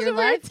 Yeah, It was your a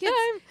weird life gets,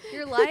 time.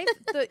 your life.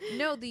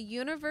 The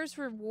universe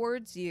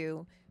rewards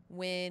you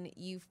when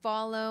you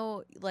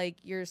follow like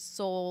your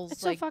soul's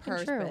It's so like fucking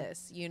true.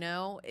 purpose, you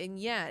know. And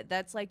yeah,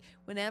 that's like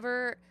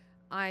whenever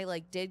I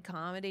like did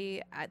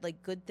comedy,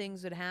 like good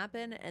things would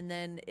happen, and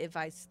then if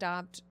I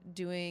stopped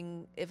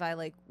doing, if I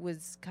like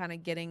was kind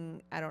of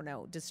getting, I don't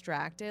know,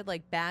 distracted,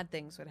 like bad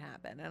things would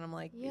happen, and I'm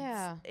like,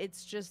 Yeah.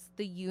 it's just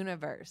the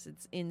universe.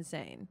 It's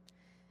insane.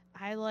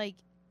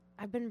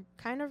 I've been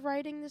kind of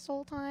writing this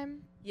whole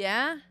time.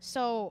 Yeah.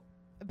 So,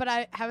 but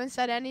I haven't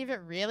said any of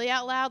it really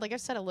out loud. Like,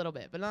 I've said a little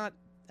bit, but not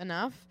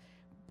enough.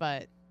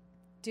 But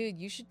Dude,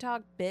 you should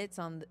talk bits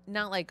on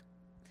not like,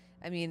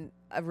 I mean,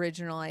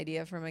 original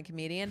idea from a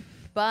comedian,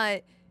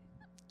 but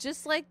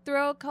just like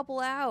throw a couple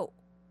out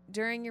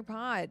during your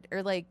pod,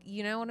 or like,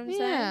 you know what I'm yeah,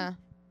 saying?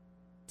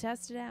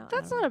 Test it out.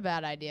 that's not a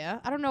bad idea.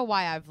 I don't know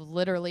why I've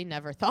literally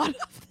never thought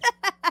of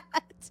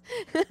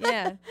that.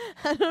 Yeah.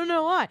 I don't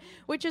know why.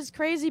 Which is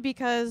crazy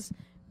because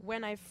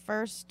when I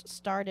first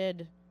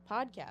started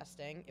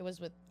podcasting, it was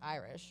with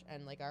Irish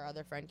and like our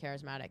other friend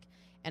Charismatic,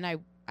 and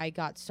I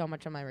got so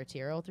much of my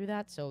material through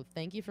that. So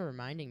thank you for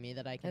reminding me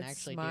that I can That's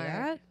actually smart. do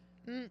that.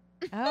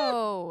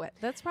 Oh,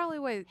 that's probably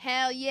why.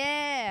 Hell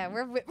yeah,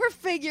 we're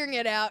figuring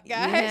it out,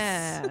 guys.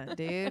 Yeah,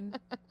 dude.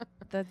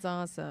 That's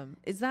awesome.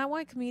 Is that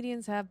why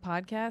comedians have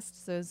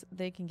podcasts, so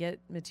they can get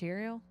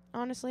material?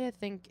 Honestly, I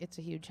think it's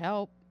a huge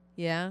help.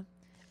 Yeah.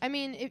 I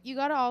mean, you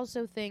got to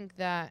also think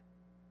that,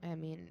 I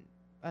mean,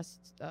 a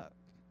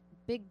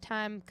big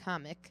time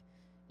comic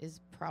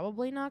is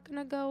probably not going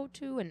to go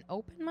to an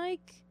open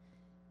mic,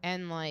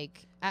 and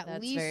like at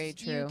That's least very you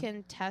true.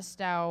 can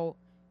test out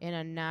in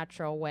a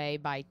natural way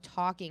by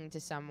talking to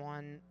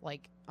someone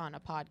like on a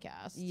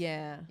podcast.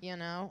 Yeah. You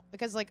know,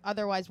 because like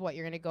otherwise, what,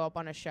 you're gonna go up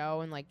on a show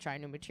and like try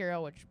new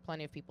material, which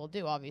plenty of people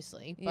do,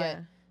 obviously. But Yeah.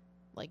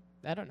 like,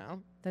 I don't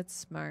know. That's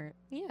smart.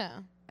 Yeah.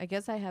 I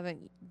guess I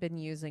haven't been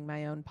using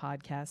my own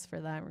podcast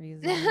for that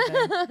reason.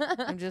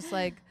 But I'm just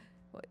like,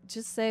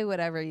 just say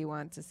whatever you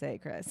want to say,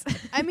 Chris.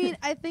 I mean,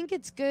 I think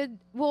it's good.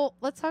 Well,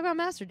 let's talk about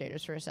Master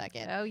Daters for a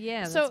second. Oh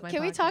yeah. So that's my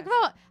can we talk podcast.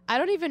 about, I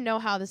don't even know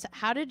how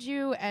did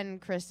you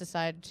and Chris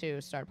decide to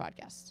start a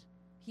podcast?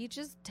 He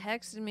just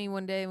texted me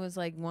one day and was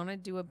like, "Want to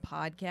do a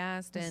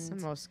podcast?" This is the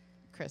And most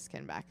Chris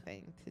Kenback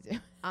thing to do.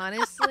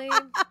 honestly,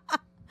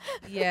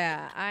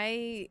 yeah,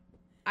 I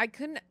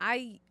couldn't.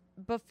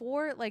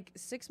 Before, like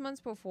 6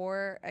 months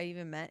before I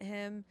even met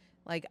him,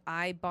 like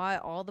I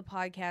bought all the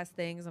podcast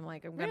things. I'm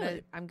like,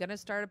 Really? I'm gonna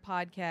start a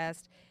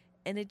podcast,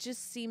 and it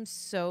just seems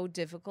so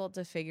difficult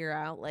to figure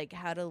out like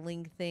how to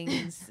link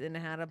things and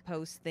how to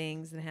post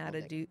things and how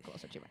to do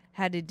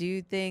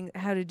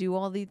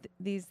all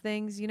these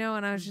things, you know.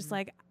 And I was just Mhm.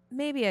 like,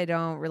 maybe I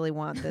don't really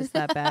want this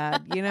that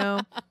bad, you know.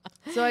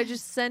 So I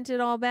just sent it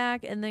all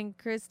back, and then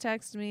Chris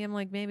texted me. I'm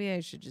like, maybe I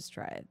should just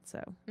try it.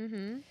 So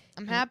Mm-hmm.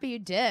 I'm happy you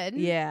did.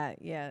 yeah,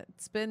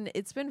 it's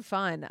been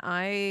fun.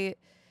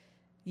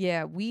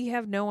 We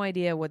have no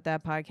idea what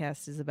that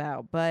podcast is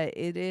about, but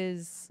it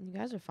is You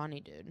guys are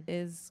funny, dude.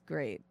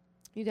 great.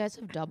 You guys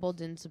have doubled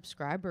in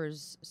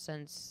subscribers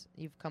since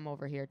you've come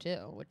over here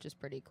too, which is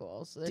pretty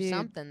cool. So there's Dude,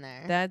 something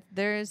there.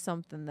 There is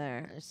something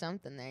there. There's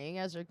something there. You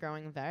guys are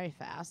growing very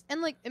fast.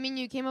 And like, I mean,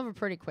 you came over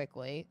pretty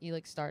quickly. You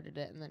like started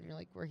it and then you're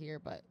like, we're here,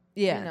 but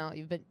Yeah. you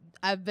know,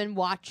 I've been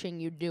watching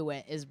you do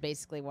it is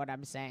basically what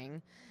I'm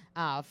saying,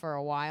 for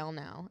a while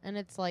now. And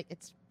it's like,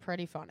 it's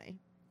pretty funny.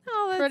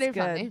 Oh, that's pretty good.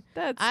 funny.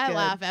 That's I good.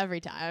 laugh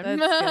every time.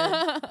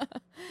 That's good.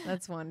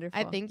 That's wonderful.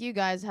 I think you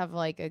guys have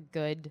like a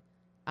good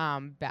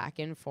back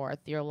and forth.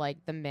 You're like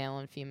the male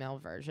and female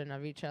version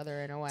of each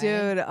other in a way.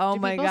 Dude, oh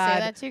Do my people God. say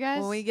that to you guys?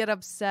 When we get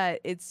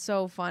upset, it's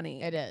so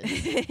funny. It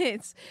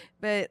is.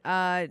 But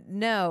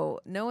no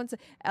one's.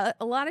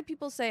 A lot of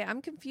people say,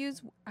 I'm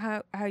confused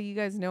how you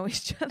guys know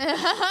each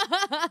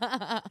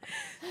other.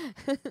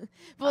 But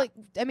like,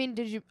 I mean,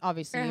 did you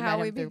obviously Or you how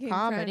met we him through became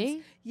comedy?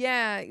 friends.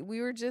 Yeah,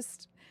 we were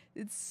just.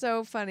 It's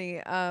so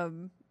funny.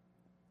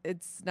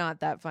 It's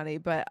not that funny,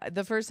 but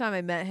the first time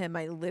I met him,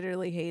 I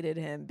literally hated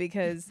him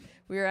because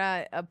we were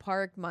at a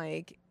park,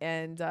 Mike,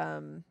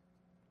 and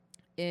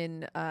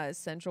in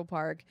Central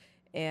Park,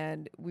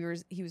 and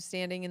he was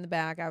standing in the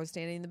back, I was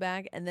standing in the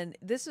back, and then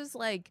this was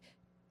like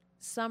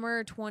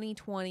summer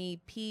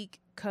 2020, peak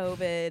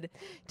COVID.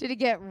 Did he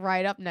get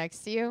right up next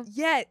to you?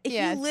 Yeah,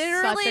 Yeah, he it's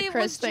literally such a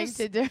Chris was thing just,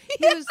 to do.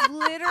 he was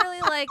literally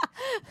like,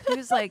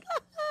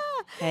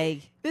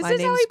 hey, This my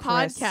is how name's he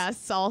Chris.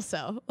 podcasts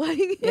also.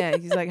 Like, Yeah,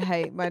 he's like,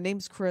 hey, my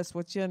name's Chris.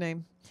 What's your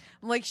name?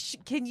 I'm like,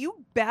 can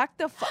you back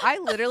the I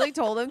literally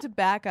told him to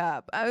back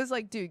up. I was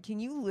like, dude, can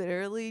you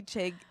literally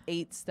take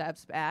 8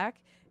 steps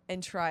back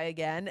and try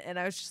again? And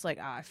I was just like,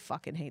 I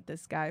fucking hate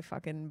this guy,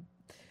 fucking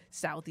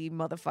Southie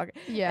motherfucker.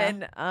 Yeah.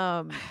 And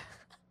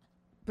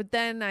but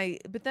then I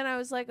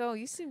was like, oh,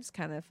 he seems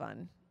kind of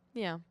fun.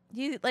 yeah.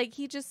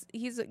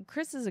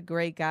 Chris is a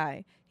great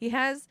guy. He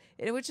has,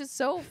 which is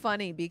so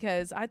funny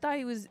because I thought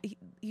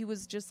he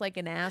was just like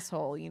an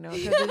asshole, you know,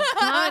 because his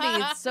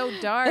comedy it's so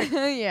dark.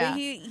 Yeah.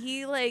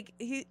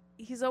 But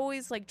he's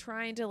always like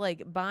trying to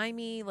like buy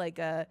me like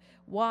a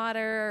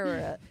water or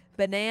a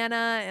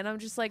banana, and I'm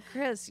just like,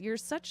 Chris, you're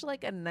such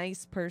like a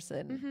nice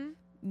person. Mm-hmm.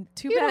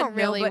 Too You bad don't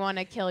really nobody- want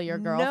to kill your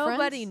girlfriend.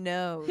 Nobody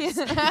knows.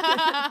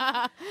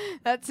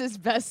 That's his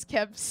best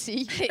kept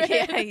secret.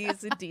 Yeah,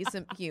 he's a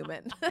decent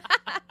human.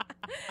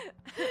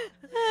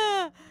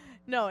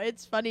 No,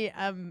 it's funny.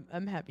 I'm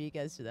happy you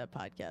guys do that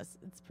podcast.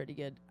 It's pretty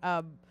good.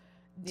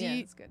 Do Yeah, you,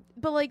 it's good.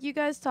 but like you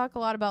guys talk a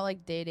lot about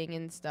like dating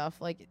and stuff.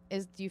 Like,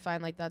 do you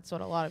find like that's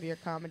what a lot of your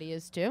comedy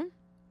is too?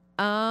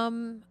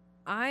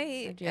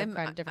 I Or do you have am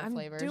kind of different I'm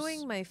flavors?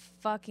 doing my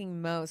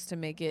fucking most to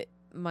make it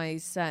my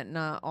set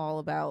not all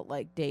about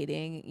like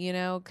dating, you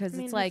know, because I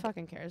mean, it's who like,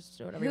 fucking cares?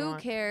 Do whatever you who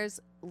want. cares?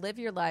 Live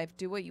your life,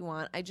 do what you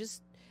want.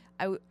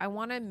 I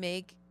want to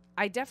make.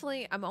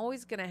 I'm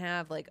always gonna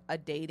have like a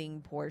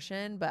dating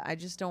portion, but I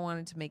just don't want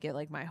it to make it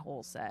like my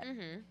whole set,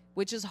 Mm-hmm.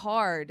 which is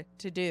hard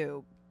to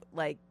do,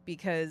 like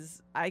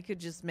because I could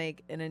just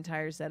make an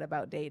entire set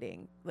about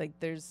dating. Like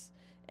there's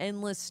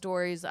endless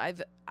stories. I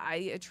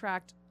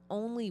attract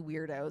only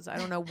weirdos. I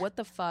don't know what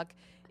the fuck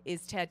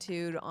is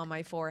tattooed on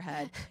my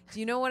forehead. Do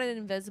you know what an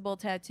invisible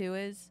tattoo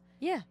is?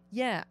 Yeah.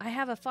 Yeah, I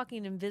have a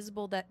fucking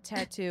invisible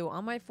tattoo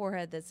on my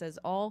forehead that says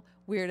all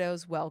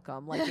weirdos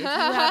welcome. Like if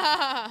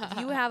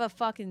you have a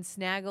fucking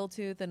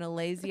snaggletooth and a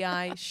lazy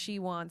eye, she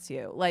wants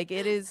you. Like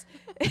it is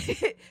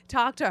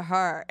talk to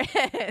her.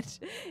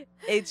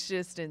 It's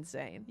just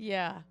insane.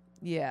 Yeah.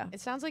 Yeah. It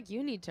sounds like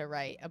you need to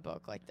write a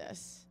book like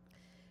this.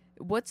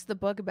 What's the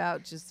book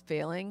about? Just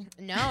failing?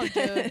 No,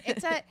 dude.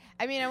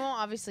 I mean, I won't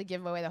obviously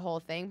give away the whole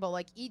thing, but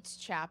like each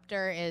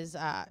chapter is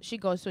she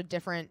goes to a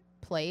different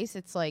place.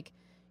 It's like,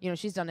 you know,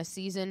 she's done a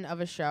season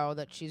of a show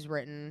that she's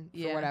written for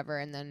Yeah. whatever,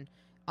 and then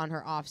on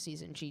her off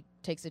season she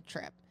takes a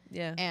trip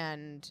Yeah.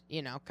 and,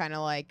 you know, kind of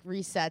like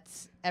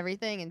resets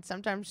everything, and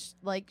sometimes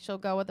like she'll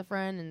go with a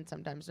friend and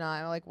sometimes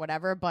not, like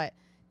whatever, but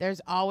there's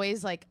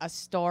always like a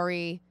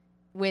story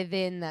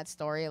within that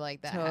story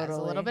like that has a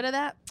little Totally. bit of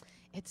that.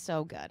 It's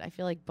so good. I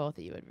feel like both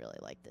of you would really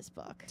like this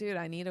book. Dude,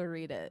 I need to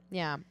read it.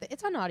 Yeah,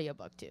 it's on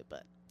audiobook too,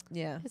 but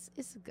Yeah.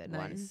 it's a good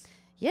one. Nice.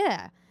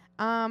 Yeah.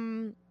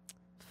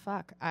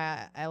 Fuck.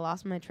 I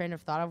lost my train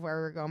of thought of where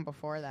we were going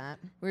before that.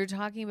 We were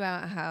talking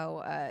about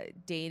how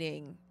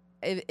dating,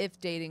 if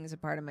dating is a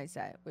part of my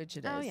set, which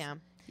it is. Oh yeah.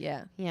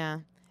 Yeah. Yeah.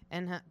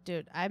 And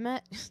dude, I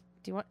met.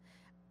 Do you want?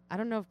 I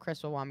don't know if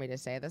Chris will want me to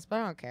say this, but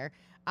I don't care.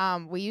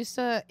 We used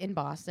to in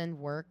Boston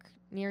work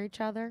near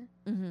each other,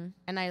 Mm-hmm.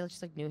 and I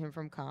just like knew him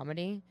from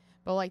comedy.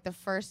 But like the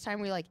first time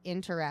we like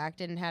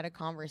interacted and had a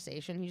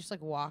conversation, he just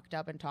like walked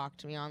up and talked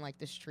to me on like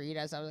the street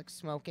as I was like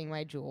smoking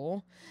my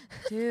jewel.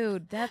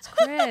 Dude, that's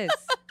Chris.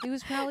 He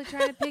was probably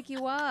trying to pick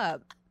you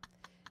up.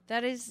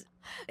 It's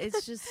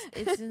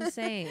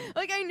insane.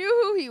 Like I knew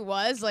who he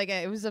was. Like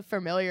it was a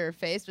familiar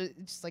face, but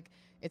it's just like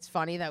it's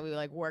funny that we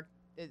like worked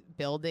a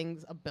building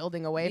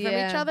away from each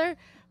Yeah. other.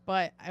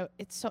 But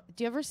it's so.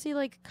 Do you ever see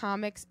like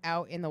comics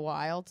out in the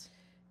wild?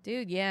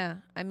 Dude, yeah.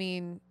 I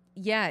mean,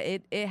 yeah,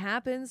 it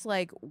happens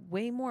like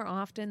way more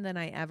often than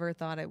I ever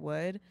thought it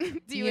would.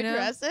 Do you You know?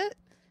 address it?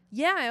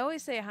 Yeah, I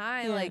always say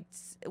hi. Yeah. Like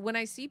when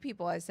I see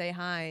people, I say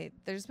hi.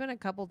 There's been a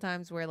couple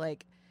times where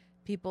like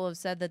people have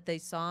said that they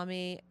saw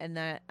me and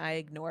that I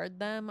ignored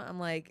them. I'm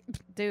like,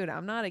 dude,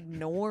 I'm not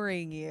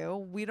ignoring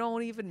you. We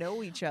don't even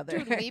know each other.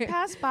 Dude, we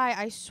passed by,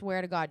 I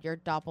swear to God, your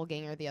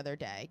doppelganger the other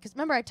day. Because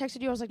remember, I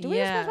texted you, I was like, do we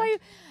just pass by you?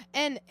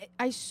 And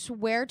I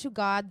swear to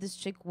God, this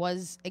chick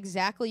was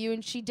exactly you,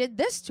 and she did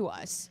this to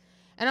us.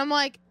 And I'm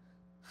like,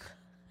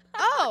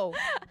 oh,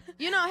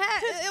 you know,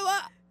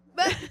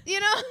 but, you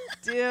know?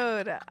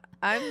 Dude,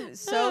 I'm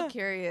so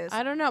curious.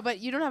 I don't know, but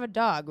you don't have a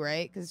dog,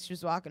 right? Because she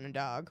was walking a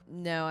dog.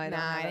 No, I don't.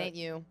 Nah, have it a- ain't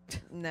you.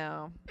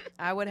 No,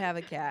 I would have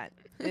a cat.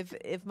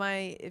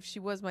 If she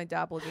was my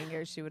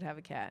doppelganger, she would have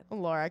a cat.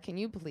 Laura, can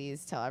you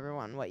please tell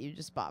everyone what you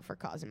just bought for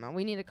Cosimo?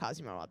 We need a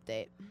Cosimo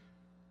update.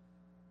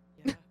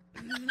 Yeah.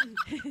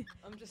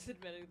 I'm just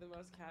admitting the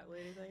most cat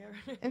lady thing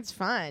ever. It's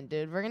fine,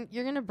 dude.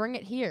 You're gonna bring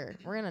it here.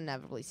 We're gonna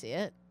inevitably see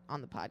it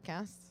on the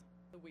podcast.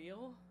 The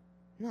wheel?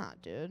 Nah,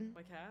 dude.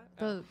 My cat?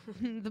 The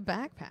the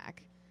backpack.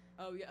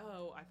 Oh, yeah.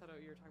 Oh, I thought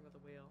you were talking about the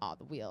wheel. Oh,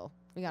 the wheel.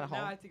 We got a Now I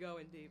whole. have to go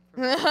in deep.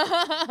 For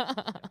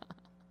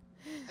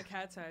a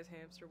cat-sized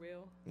hamster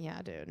wheel.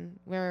 Yeah, dude.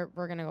 We're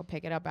gonna go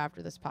pick it up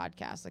after this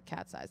podcast. A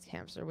cat-sized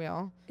hamster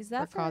wheel Is for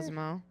that for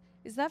Cosimo.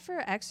 Is that for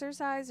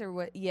exercise or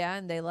what? Yeah,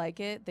 and they like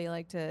it. They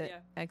like to Yeah.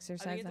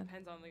 exercise. I think it on-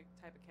 depends on the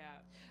type of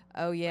cat.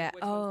 Oh yeah. Like,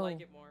 which ones Oh,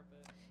 like it more,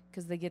 but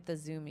because they get the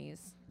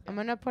zoomies. I'm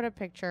gonna put a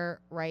picture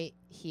right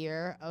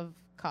here of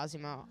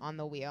Cosimo on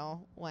the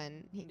wheel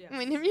when Yes.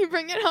 when you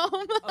bring it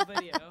home. a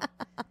video.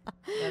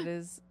 That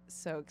is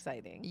so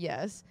exciting.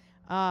 Yes.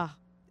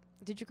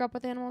 Did you grow up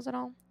with animals at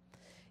all?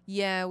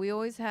 Yeah, we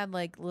always had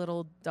like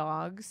little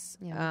dogs.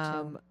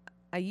 Yeah, me too.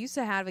 I used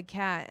to have a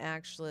cat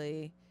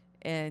actually,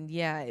 and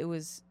yeah,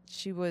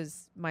 she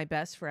was my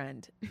best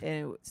friend, and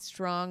it was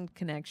strong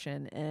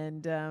connection.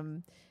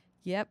 And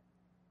yep,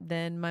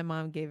 then my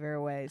mom gave her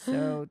away.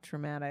 So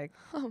traumatic.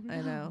 Oh no.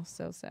 I know,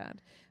 so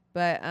sad.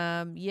 But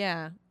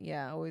yeah, I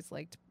always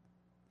liked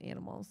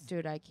animals.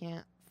 Dude, I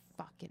can't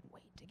fucking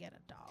wait to get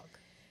a dog.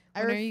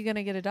 When are you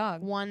gonna get a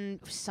dog? One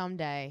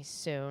someday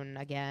soon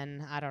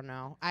again. I don't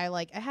know. I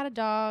had a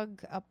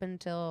dog up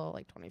until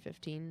like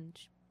 2015,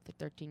 like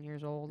 13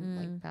 years old,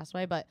 like passed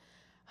away, but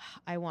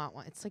I want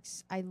one. It's like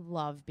I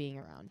love being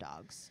around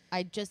dogs.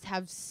 I just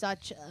have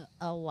such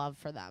a love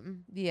for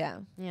them,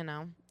 Yeah, you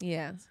know.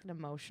 yeah. It's an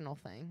emotional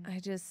thing.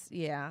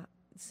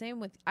 Same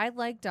with I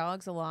like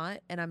dogs a lot,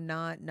 and I'm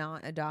not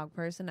a dog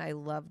person. I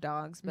love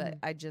dogs, but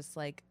I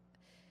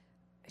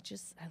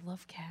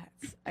love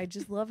cats. I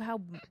just love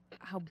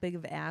how big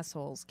of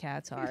assholes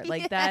cats are.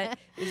 Like that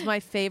is my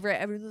favorite.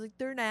 Everyone's like,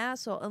 they're an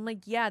asshole. I'm like,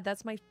 yeah,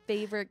 that's my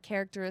favorite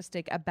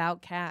characteristic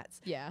about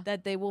cats. Yeah.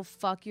 That they will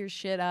fuck your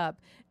shit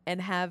up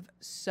and have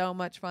so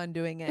much fun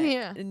doing it.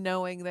 Yeah.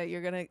 Knowing that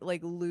you're gonna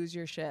like lose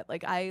your shit.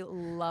 Like I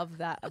love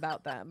that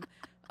about them.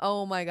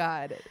 Oh my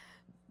God.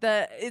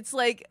 It's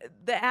like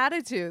the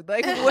attitude.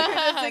 Like where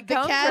does it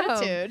come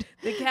catitude. from?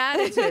 The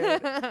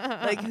catitude.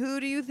 Like who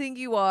do you think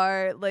you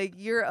are? Like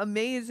you're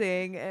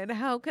amazing, and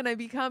how can I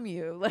become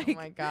you? Like Oh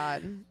my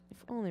God. If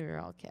only we were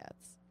all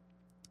cats.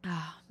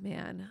 ah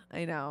man,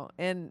 I know.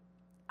 And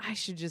I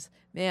should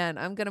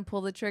I'm gonna pull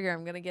the trigger.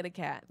 I'm gonna get a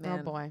cat, man.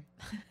 Oh boy.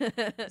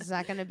 Is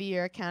that going to be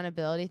your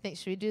accountability thing?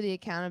 Should we do the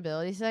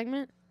accountability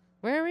segment?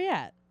 Where are we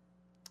at?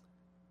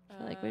 I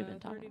feel like we've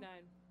been talking. 39.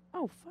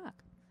 Oh fuck.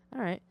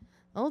 All right.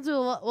 Let's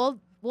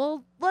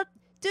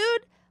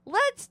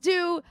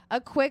do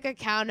a quick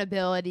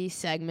accountability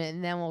segment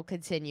and then we'll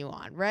continue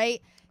on, right?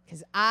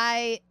 Because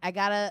I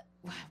gotta.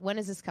 When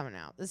is this coming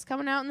out? This is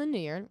coming out in the new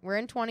year. We're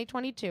in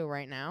 2022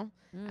 right now,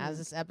 as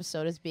this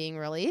episode is being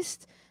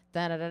released.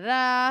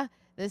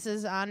 This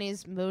is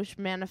Ani's Moosh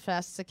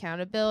Manifests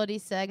accountability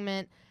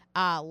segment.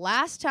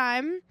 Last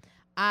time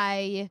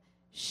I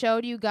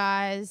showed you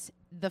guys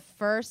the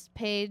first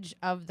page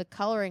of the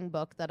coloring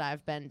book that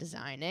I've been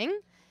designing,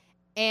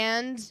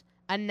 and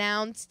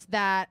announced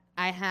that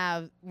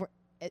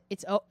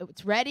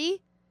it's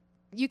ready.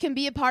 You can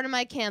be a part of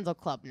my candle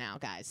club now,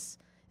 guys.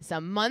 It's a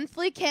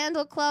monthly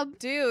candle club,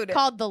 Dude,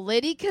 called the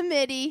Liddy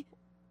Committee.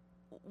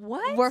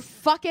 what? We're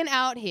fucking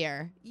out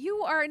here.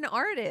 You are an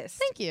artist.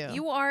 Thank you.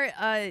 You are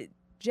a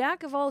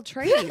jack of all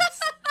trades.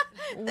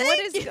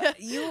 Thank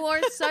You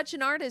are such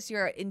an artist.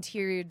 You're an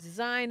interior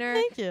designer.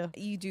 Thank you.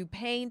 You do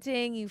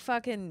painting. You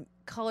fucking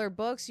color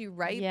books. You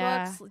write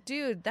Yeah. books.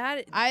 Dude,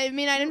 that I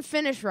mean, I didn't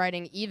finish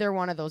writing either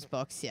one of those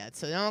books yet,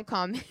 so don't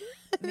call me.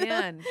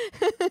 man,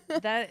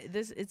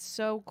 it's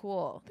so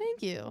cool.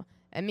 Thank you.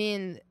 I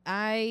mean,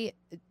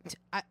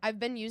 I've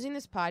been using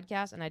this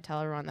podcast, and I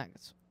tell everyone that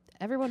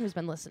everyone who's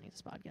been listening to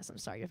this podcast, I'm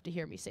sorry you have to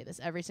hear me say this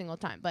every single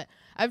time, but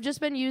I've just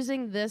been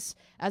using this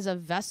as a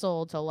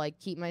vessel to like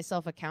keep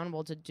myself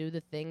accountable to do the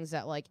things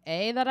that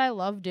that I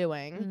love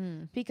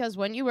doing. Because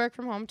when you work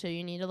from home too,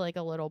 you need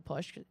a little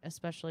push,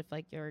 especially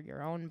if you're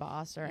your own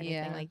boss or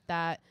anything like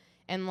that.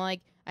 And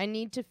I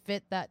need to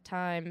fit that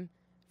time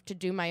to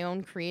do my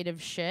own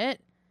creative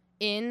shit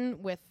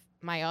in with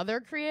my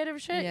other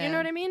creative shit. You know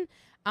what I mean?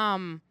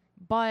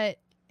 But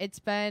it's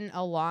been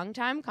a long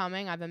time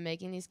coming. I've been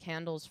making these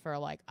candles for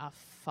like a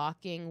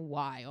fucking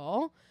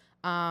while.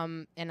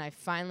 And I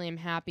finally am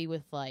happy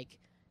with like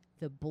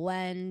the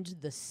blend,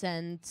 the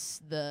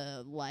scents,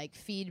 the like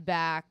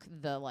feedback,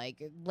 the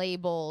like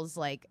labels,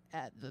 like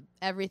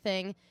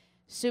everything.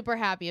 Super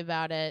happy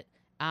about it.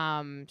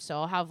 So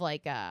I'll have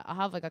like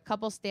a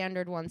couple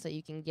standard ones that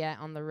you can get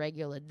on the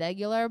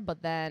regular,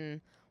 but then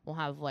we'll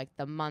have like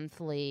the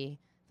monthly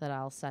that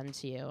I'll send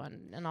to you,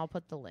 and I'll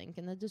put the link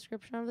in the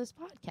description of this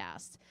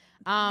podcast.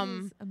 That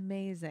is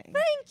amazing.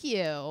 Thank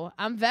you.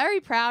 I'm very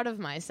proud of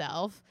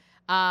myself.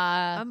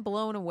 I'm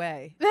blown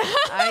away.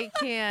 I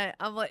can't.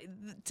 I'm like,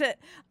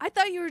 I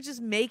thought you were just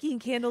making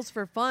candles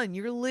for fun.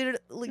 You're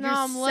literally, No,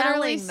 I'm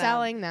literally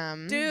selling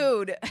them,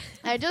 dude.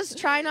 I just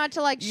try not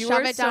to like You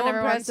shove are it down so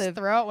everyone's impressive.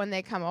 throat when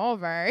they come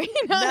over.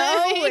 You know No,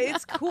 what I mean?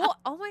 it's cool.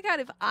 Oh my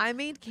god, if I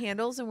made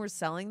candles and we're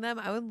selling them,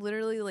 I would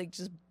literally like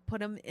just put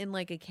them in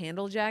like a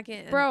candle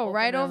jacket. And Bro, open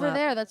right them over up.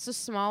 there. That's the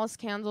smallest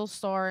candle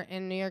store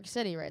in New York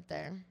City, right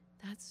there.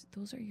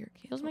 Those are your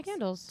candles. Those are my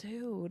candles.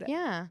 dude.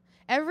 Yeah.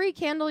 Every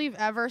candle you've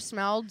ever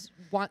smelled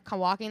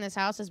walking this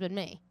house has been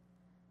me.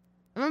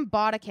 I haven't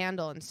bought a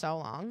candle in so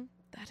long.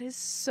 That is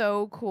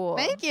so cool.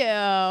 Thank you.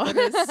 That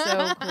is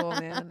so cool,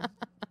 man.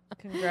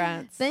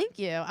 Congrats. Thank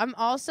you. I'm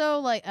also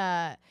like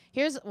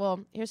here's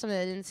something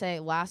I didn't say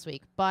last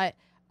week, but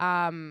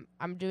I'm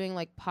doing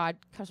like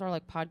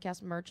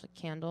podcast merch, like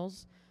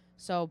candles.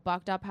 So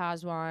Bucked Up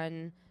has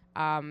one.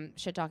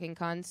 Shit Talking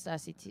Cunts,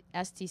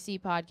 STC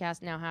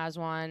podcast now has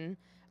one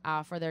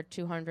for their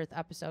 200th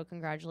episode.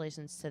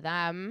 Congratulations to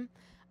them.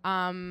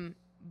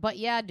 But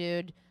yeah,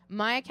 dude,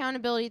 my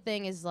accountability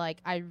thing is like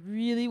I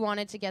really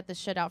wanted to get this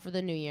shit out for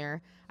the new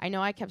year. I know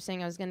I kept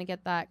saying I was going to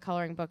get that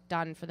coloring book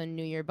done for the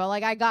new year, but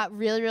like I got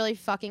really, really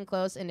fucking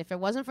close. And if it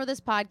wasn't for this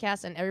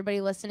podcast and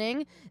everybody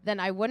listening, then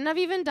I wouldn't have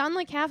even done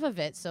like half of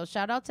it. So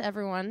shout out to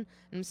everyone.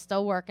 I'm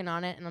still working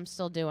on it and I'm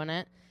still doing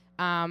it.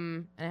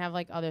 And I have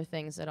like other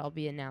things that I'll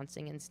be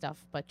announcing and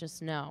stuff, but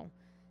just know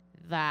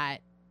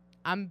that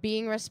I'm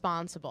being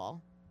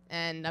responsible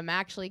and I'm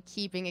actually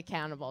keeping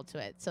accountable to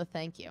it. So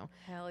thank you.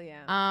 Hell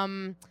yeah.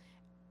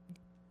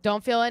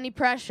 Don't feel any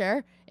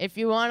pressure. If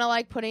you want to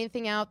like put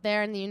anything out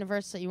there in the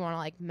universe that you want to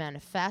like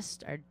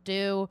manifest or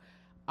do,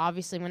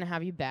 obviously I'm going to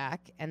have you back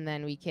and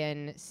then we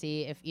can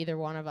see if either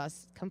one of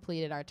us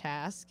completed our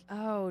task.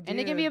 Oh, dude. And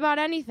it can be about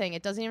anything.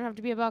 It doesn't even have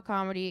to be about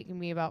comedy. It can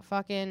be about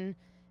fucking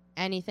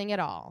anything at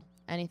all.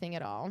 Anything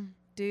at all.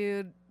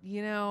 Dude,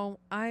 you know,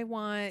 I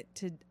want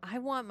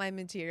my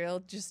material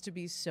just to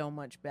be so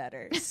much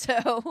better.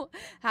 So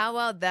how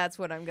about that's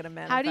what I'm gonna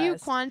manifest? How do you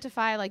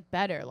quantify like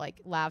better, like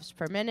laughs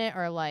per minute,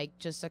 or like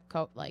just a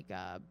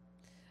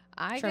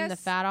I trim the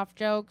guess fat off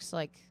jokes?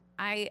 Like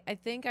I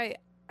think I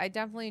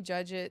definitely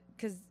judge it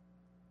because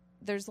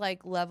there's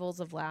like levels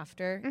of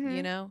laughter, Mhm.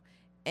 you know,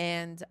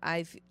 and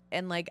I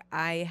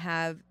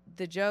have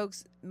the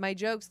jokes, my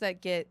jokes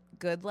that get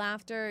good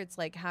laughter. It's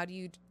like, how do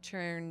you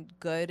turn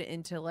good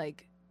into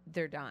like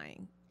they're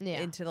dying,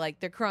 into like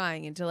they're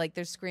crying, into like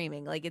they're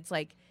screaming? Like it's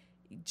like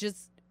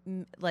just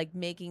like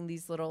making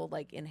these little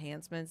like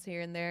enhancements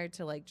here and there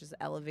to like just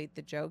elevate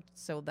the joke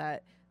so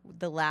that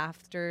the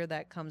laughter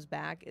that comes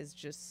back is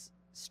just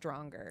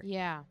stronger.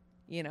 Yeah,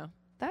 You know?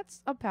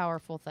 that's a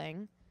powerful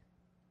thing.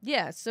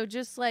 Yeah. So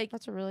just like,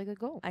 That's a really good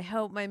goal. I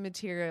hope my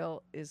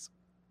material is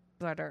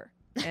better.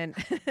 And,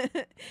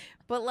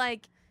 but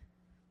like,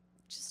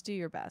 just do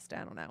your best.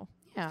 I don't know.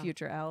 Yeah.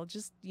 Future Al,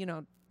 just, you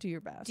know, do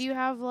your best. Do you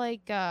have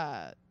like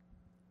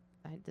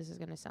this is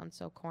gonna sound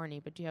so corny,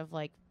 but do you have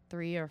like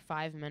 3 or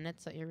 5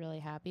 minutes that you're really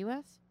happy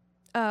with?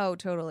 Oh,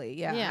 totally.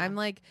 Yeah. Yeah. I'm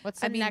like, What's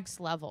the I mean, next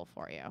level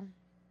for you?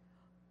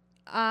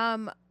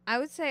 I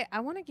would say I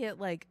want to get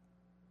like,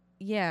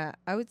 yeah,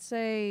 I would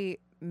say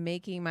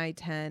making my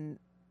 10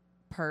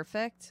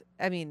 perfect.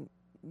 I mean,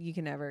 you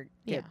can never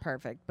get Yeah.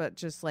 perfect, but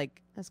just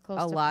like As close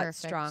a to lot perfect.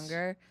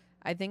 stronger.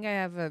 I think I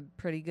have a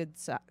pretty good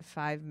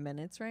 5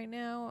 minutes right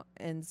now.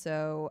 And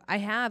so I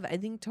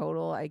think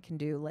total I can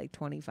do like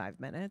 25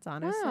 minutes,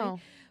 honestly. Wow.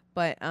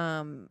 But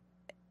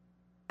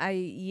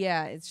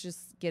it's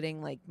just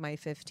getting like my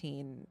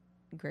 15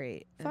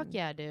 great. Fuck and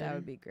yeah, dude. That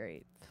would be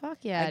great. Fuck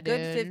yeah, A dude.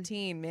 good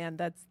 15, man.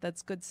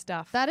 That's good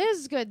stuff. That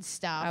is good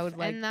stuff. I would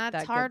like and that's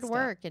that good hard stuff.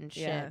 work and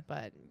shit. Yeah.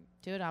 But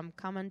dude, I'm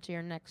coming to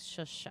your next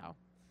shush show.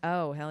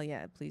 Oh, hell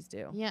yeah, please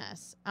do.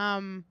 Yes.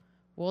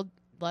 Well,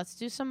 let's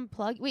do some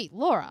plug. Wait,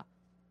 Laura,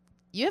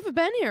 you haven't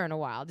been here in a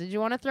while. Did you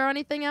want to throw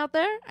anything out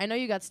there? I know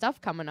you got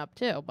stuff coming up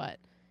too, but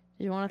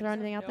did you want to throw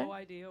anything out no there?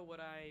 idea what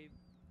I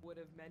would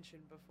have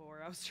mentioned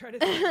before. I was trying to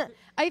think.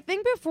 I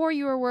think before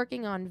you were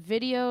working on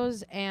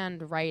videos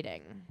and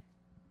writing.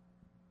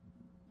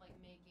 Like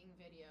making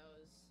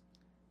videos.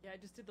 Yeah, I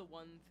just did the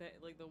one thing,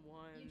 like the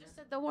one. You just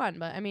said the one,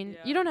 but I mean,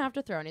 Yeah. you don't have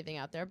to throw anything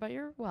out there, but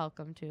you're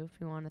welcome to if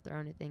you want to throw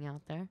anything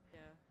out there. Yeah,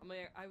 I'm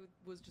like,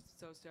 was just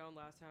so stoned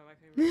last time. I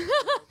couldn't remember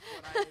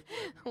what I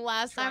would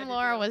Last tried time to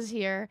Laura do. was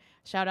here,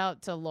 shout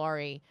out to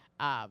Lori,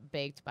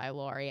 Baked by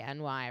Lori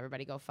NY.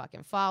 Everybody go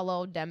fucking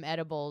follow them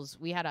edibles.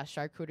 We had a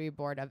charcuterie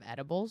board of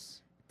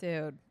edibles.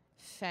 Dude,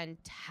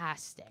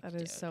 fantastic. That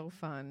dude. is so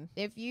fun.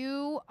 If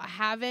you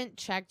haven't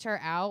checked her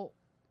out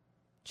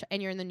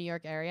and you're in the New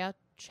York area,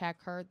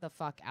 check her the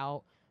fuck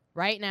out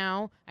right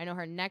now. I know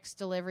her next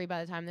delivery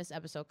by the time this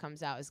episode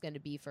comes out is going to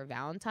be for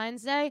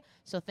Valentine's Day,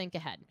 so think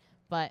ahead.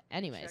 But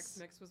anyways, Chex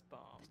Mix was bomb.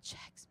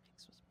 Chex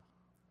Mix was bomb.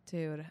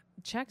 Dude,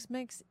 Chex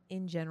Mix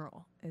in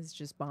general is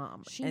just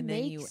bomb. She and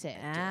then you makes it,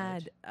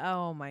 add, dude.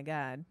 oh my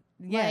God.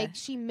 Yeah. Like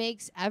she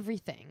makes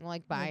everything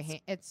like by It's-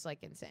 hand. It's like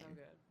insane. So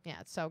good. Yeah,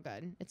 it's so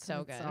good. It's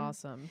so It's good.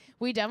 awesome.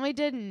 We definitely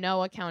did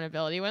no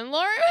accountability when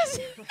Laura was.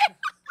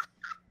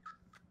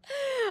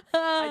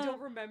 I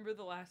don't remember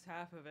the last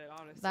half of it,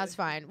 honestly. That's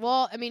fine.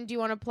 Well, I mean, do you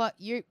want to plug?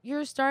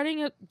 You're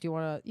starting a. Do you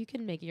want to? You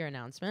can make your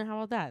announcement. How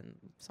about that?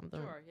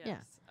 Something. Sure, Yeah.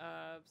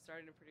 yes.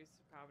 Starting to produce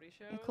some comedy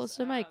shows. close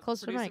to the mic, close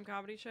to the produce mic. some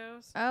comedy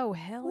shows. Oh,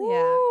 hell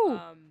Woo!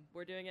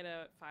 We're doing it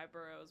at Five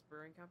Boroughs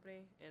Brewing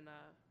Company in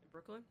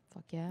Brooklyn.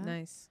 Fuck yeah. yeah.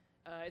 Nice.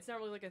 It's not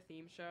really like a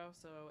theme show,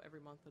 so every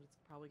month it's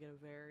probably going to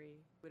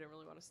vary. We didn't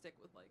really want to stick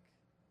with like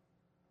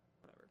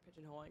whatever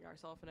pigeonholing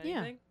ourselves in Yeah.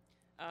 anything.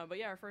 But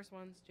yeah, our first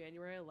one's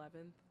January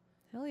 11th,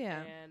 Hell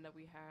yeah. and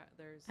we have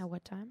there's At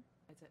what time?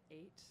 it's at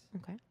 8,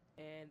 Okay.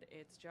 and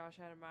it's Josh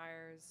Adam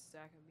Myers,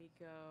 Zach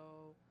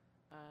Amico,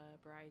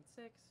 Brian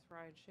Six,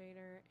 Ryan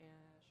Shaner,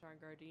 and Sean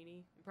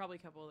Gardini, and probably a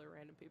couple other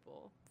random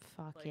people.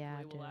 Fuck Like yeah,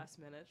 really dude. will last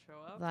minute show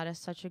up. That is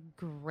such a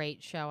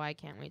great show. I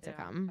can't wait to Yeah,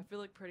 come. I feel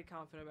like pretty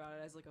confident about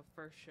it as like a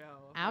first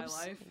show of my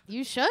life.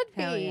 You should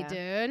Hell be,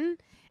 yeah.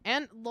 dude.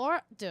 And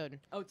Laura, dude.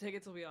 Oh,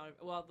 tickets will be on.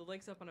 Well, the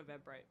link's up on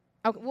Eventbrite.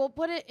 Okay, we'll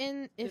put it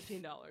in if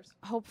 $15.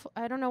 hopefully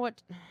I don't know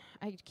what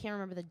I can't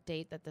remember the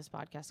date that this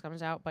podcast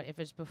comes out, but if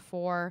it's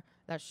before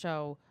that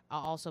show,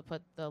 I'll also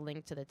put the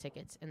link to the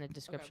tickets in the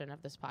description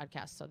of this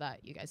podcast so that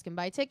you guys can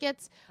buy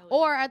tickets. Hell yeah.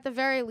 Or at the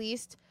very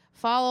least,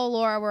 follow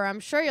Laura where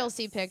I'm sure you'll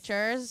see Yes.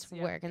 pictures.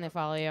 Yep, Where can they yep.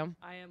 follow you?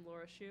 I am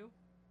Laura Shu.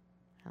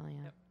 Hell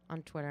yeah. Yep.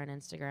 On Twitter and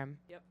Instagram.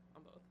 Yep,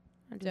 on both.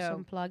 And do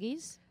some Dope.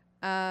 pluggies.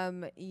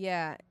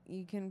 Yeah,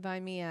 you can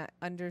find me at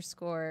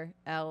 _L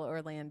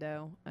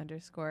Orlando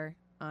 _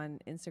 on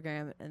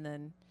Instagram, and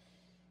then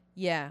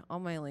yeah, all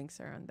my links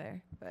are on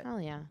there. But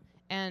Hell yeah.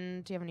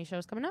 And do you have any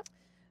shows coming up?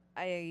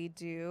 I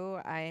do.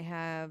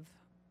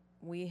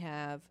 We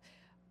have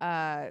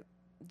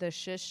the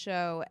Shish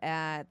Show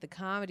at the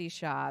Comedy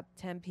Shop,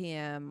 10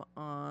 p.m.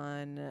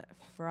 on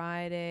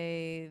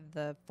Friday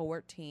the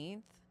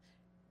 14th.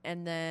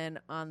 And then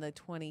on the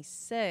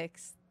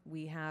 26th,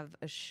 we have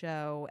a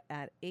show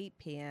at 8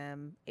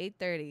 p.m.,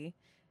 8:30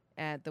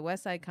 at the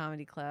Westside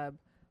Comedy Club.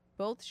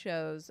 Both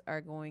shows are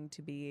going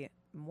to be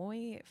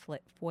muy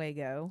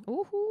fuego,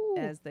 Ooh.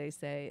 as they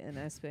say in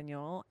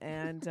Espanol.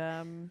 And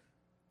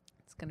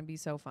it's going to be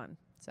so fun.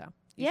 So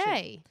you should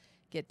Yay.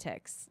 get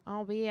ticks.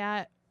 I'll be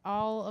at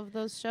all of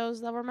those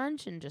shows that were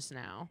mentioned just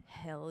now.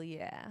 Hell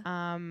yeah.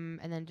 And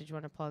then did you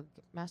want to plug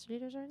Master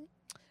Daters or anything?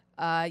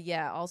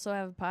 Yeah, also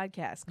have a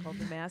podcast called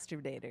The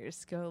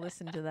Masturbators. Go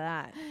listen to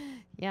that.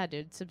 Yeah,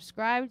 dude.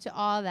 Subscribe to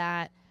all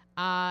that.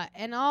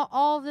 And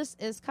all of this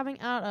is coming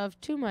out of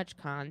Too Much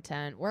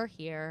Content. We're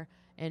here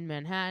in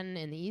Manhattan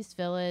in the East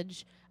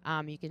Village.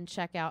 You can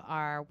check out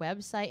our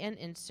website and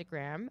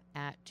Instagram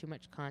at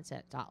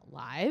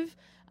toomuchcontent.live.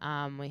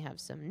 We have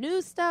some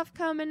new stuff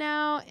coming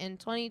out in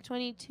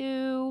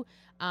 2022.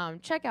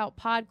 Check out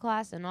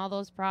Podclass and all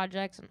those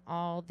projects and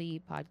all the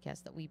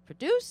podcasts that we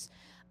produce.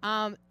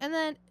 And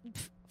then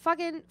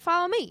fucking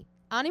follow me,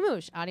 Ani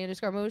Moosh,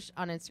 Ani_Moosh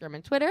on Instagram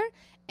and Twitter.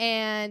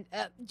 And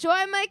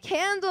join my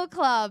candle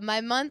club,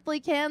 my monthly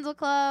candle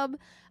club.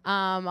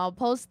 I'll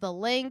post the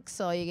link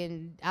so you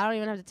can, I don't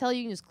even have to tell you,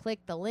 you can just click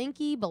the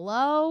linky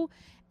below.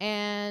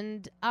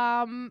 And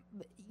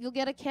you'll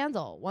get a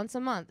candle once a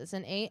month. It's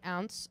an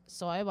 8-ounce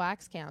soy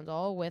wax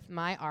candle with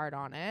my art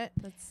on it.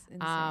 That's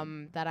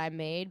insane. That I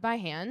made by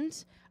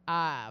hand.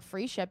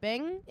 Free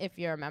shipping if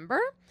you're a member.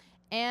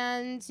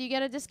 And you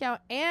get a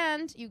discount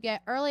and you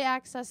get early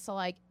access to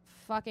like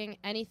fucking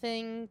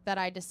anything that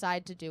I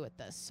decide to do with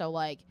this. So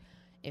like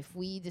if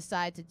we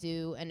decide to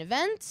do an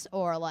event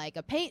or like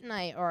a paint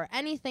night or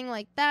anything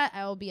like that,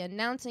 I will be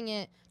announcing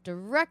it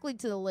directly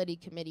to the Liddy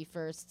committee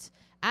first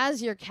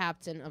as your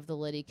captain of the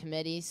Liddy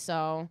committee.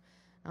 So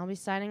I'll be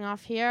signing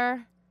off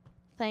here.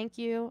 Thank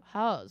you,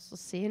 hoes. We'll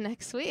see you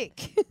next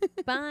week.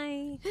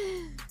 Bye.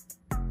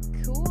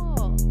 Cool.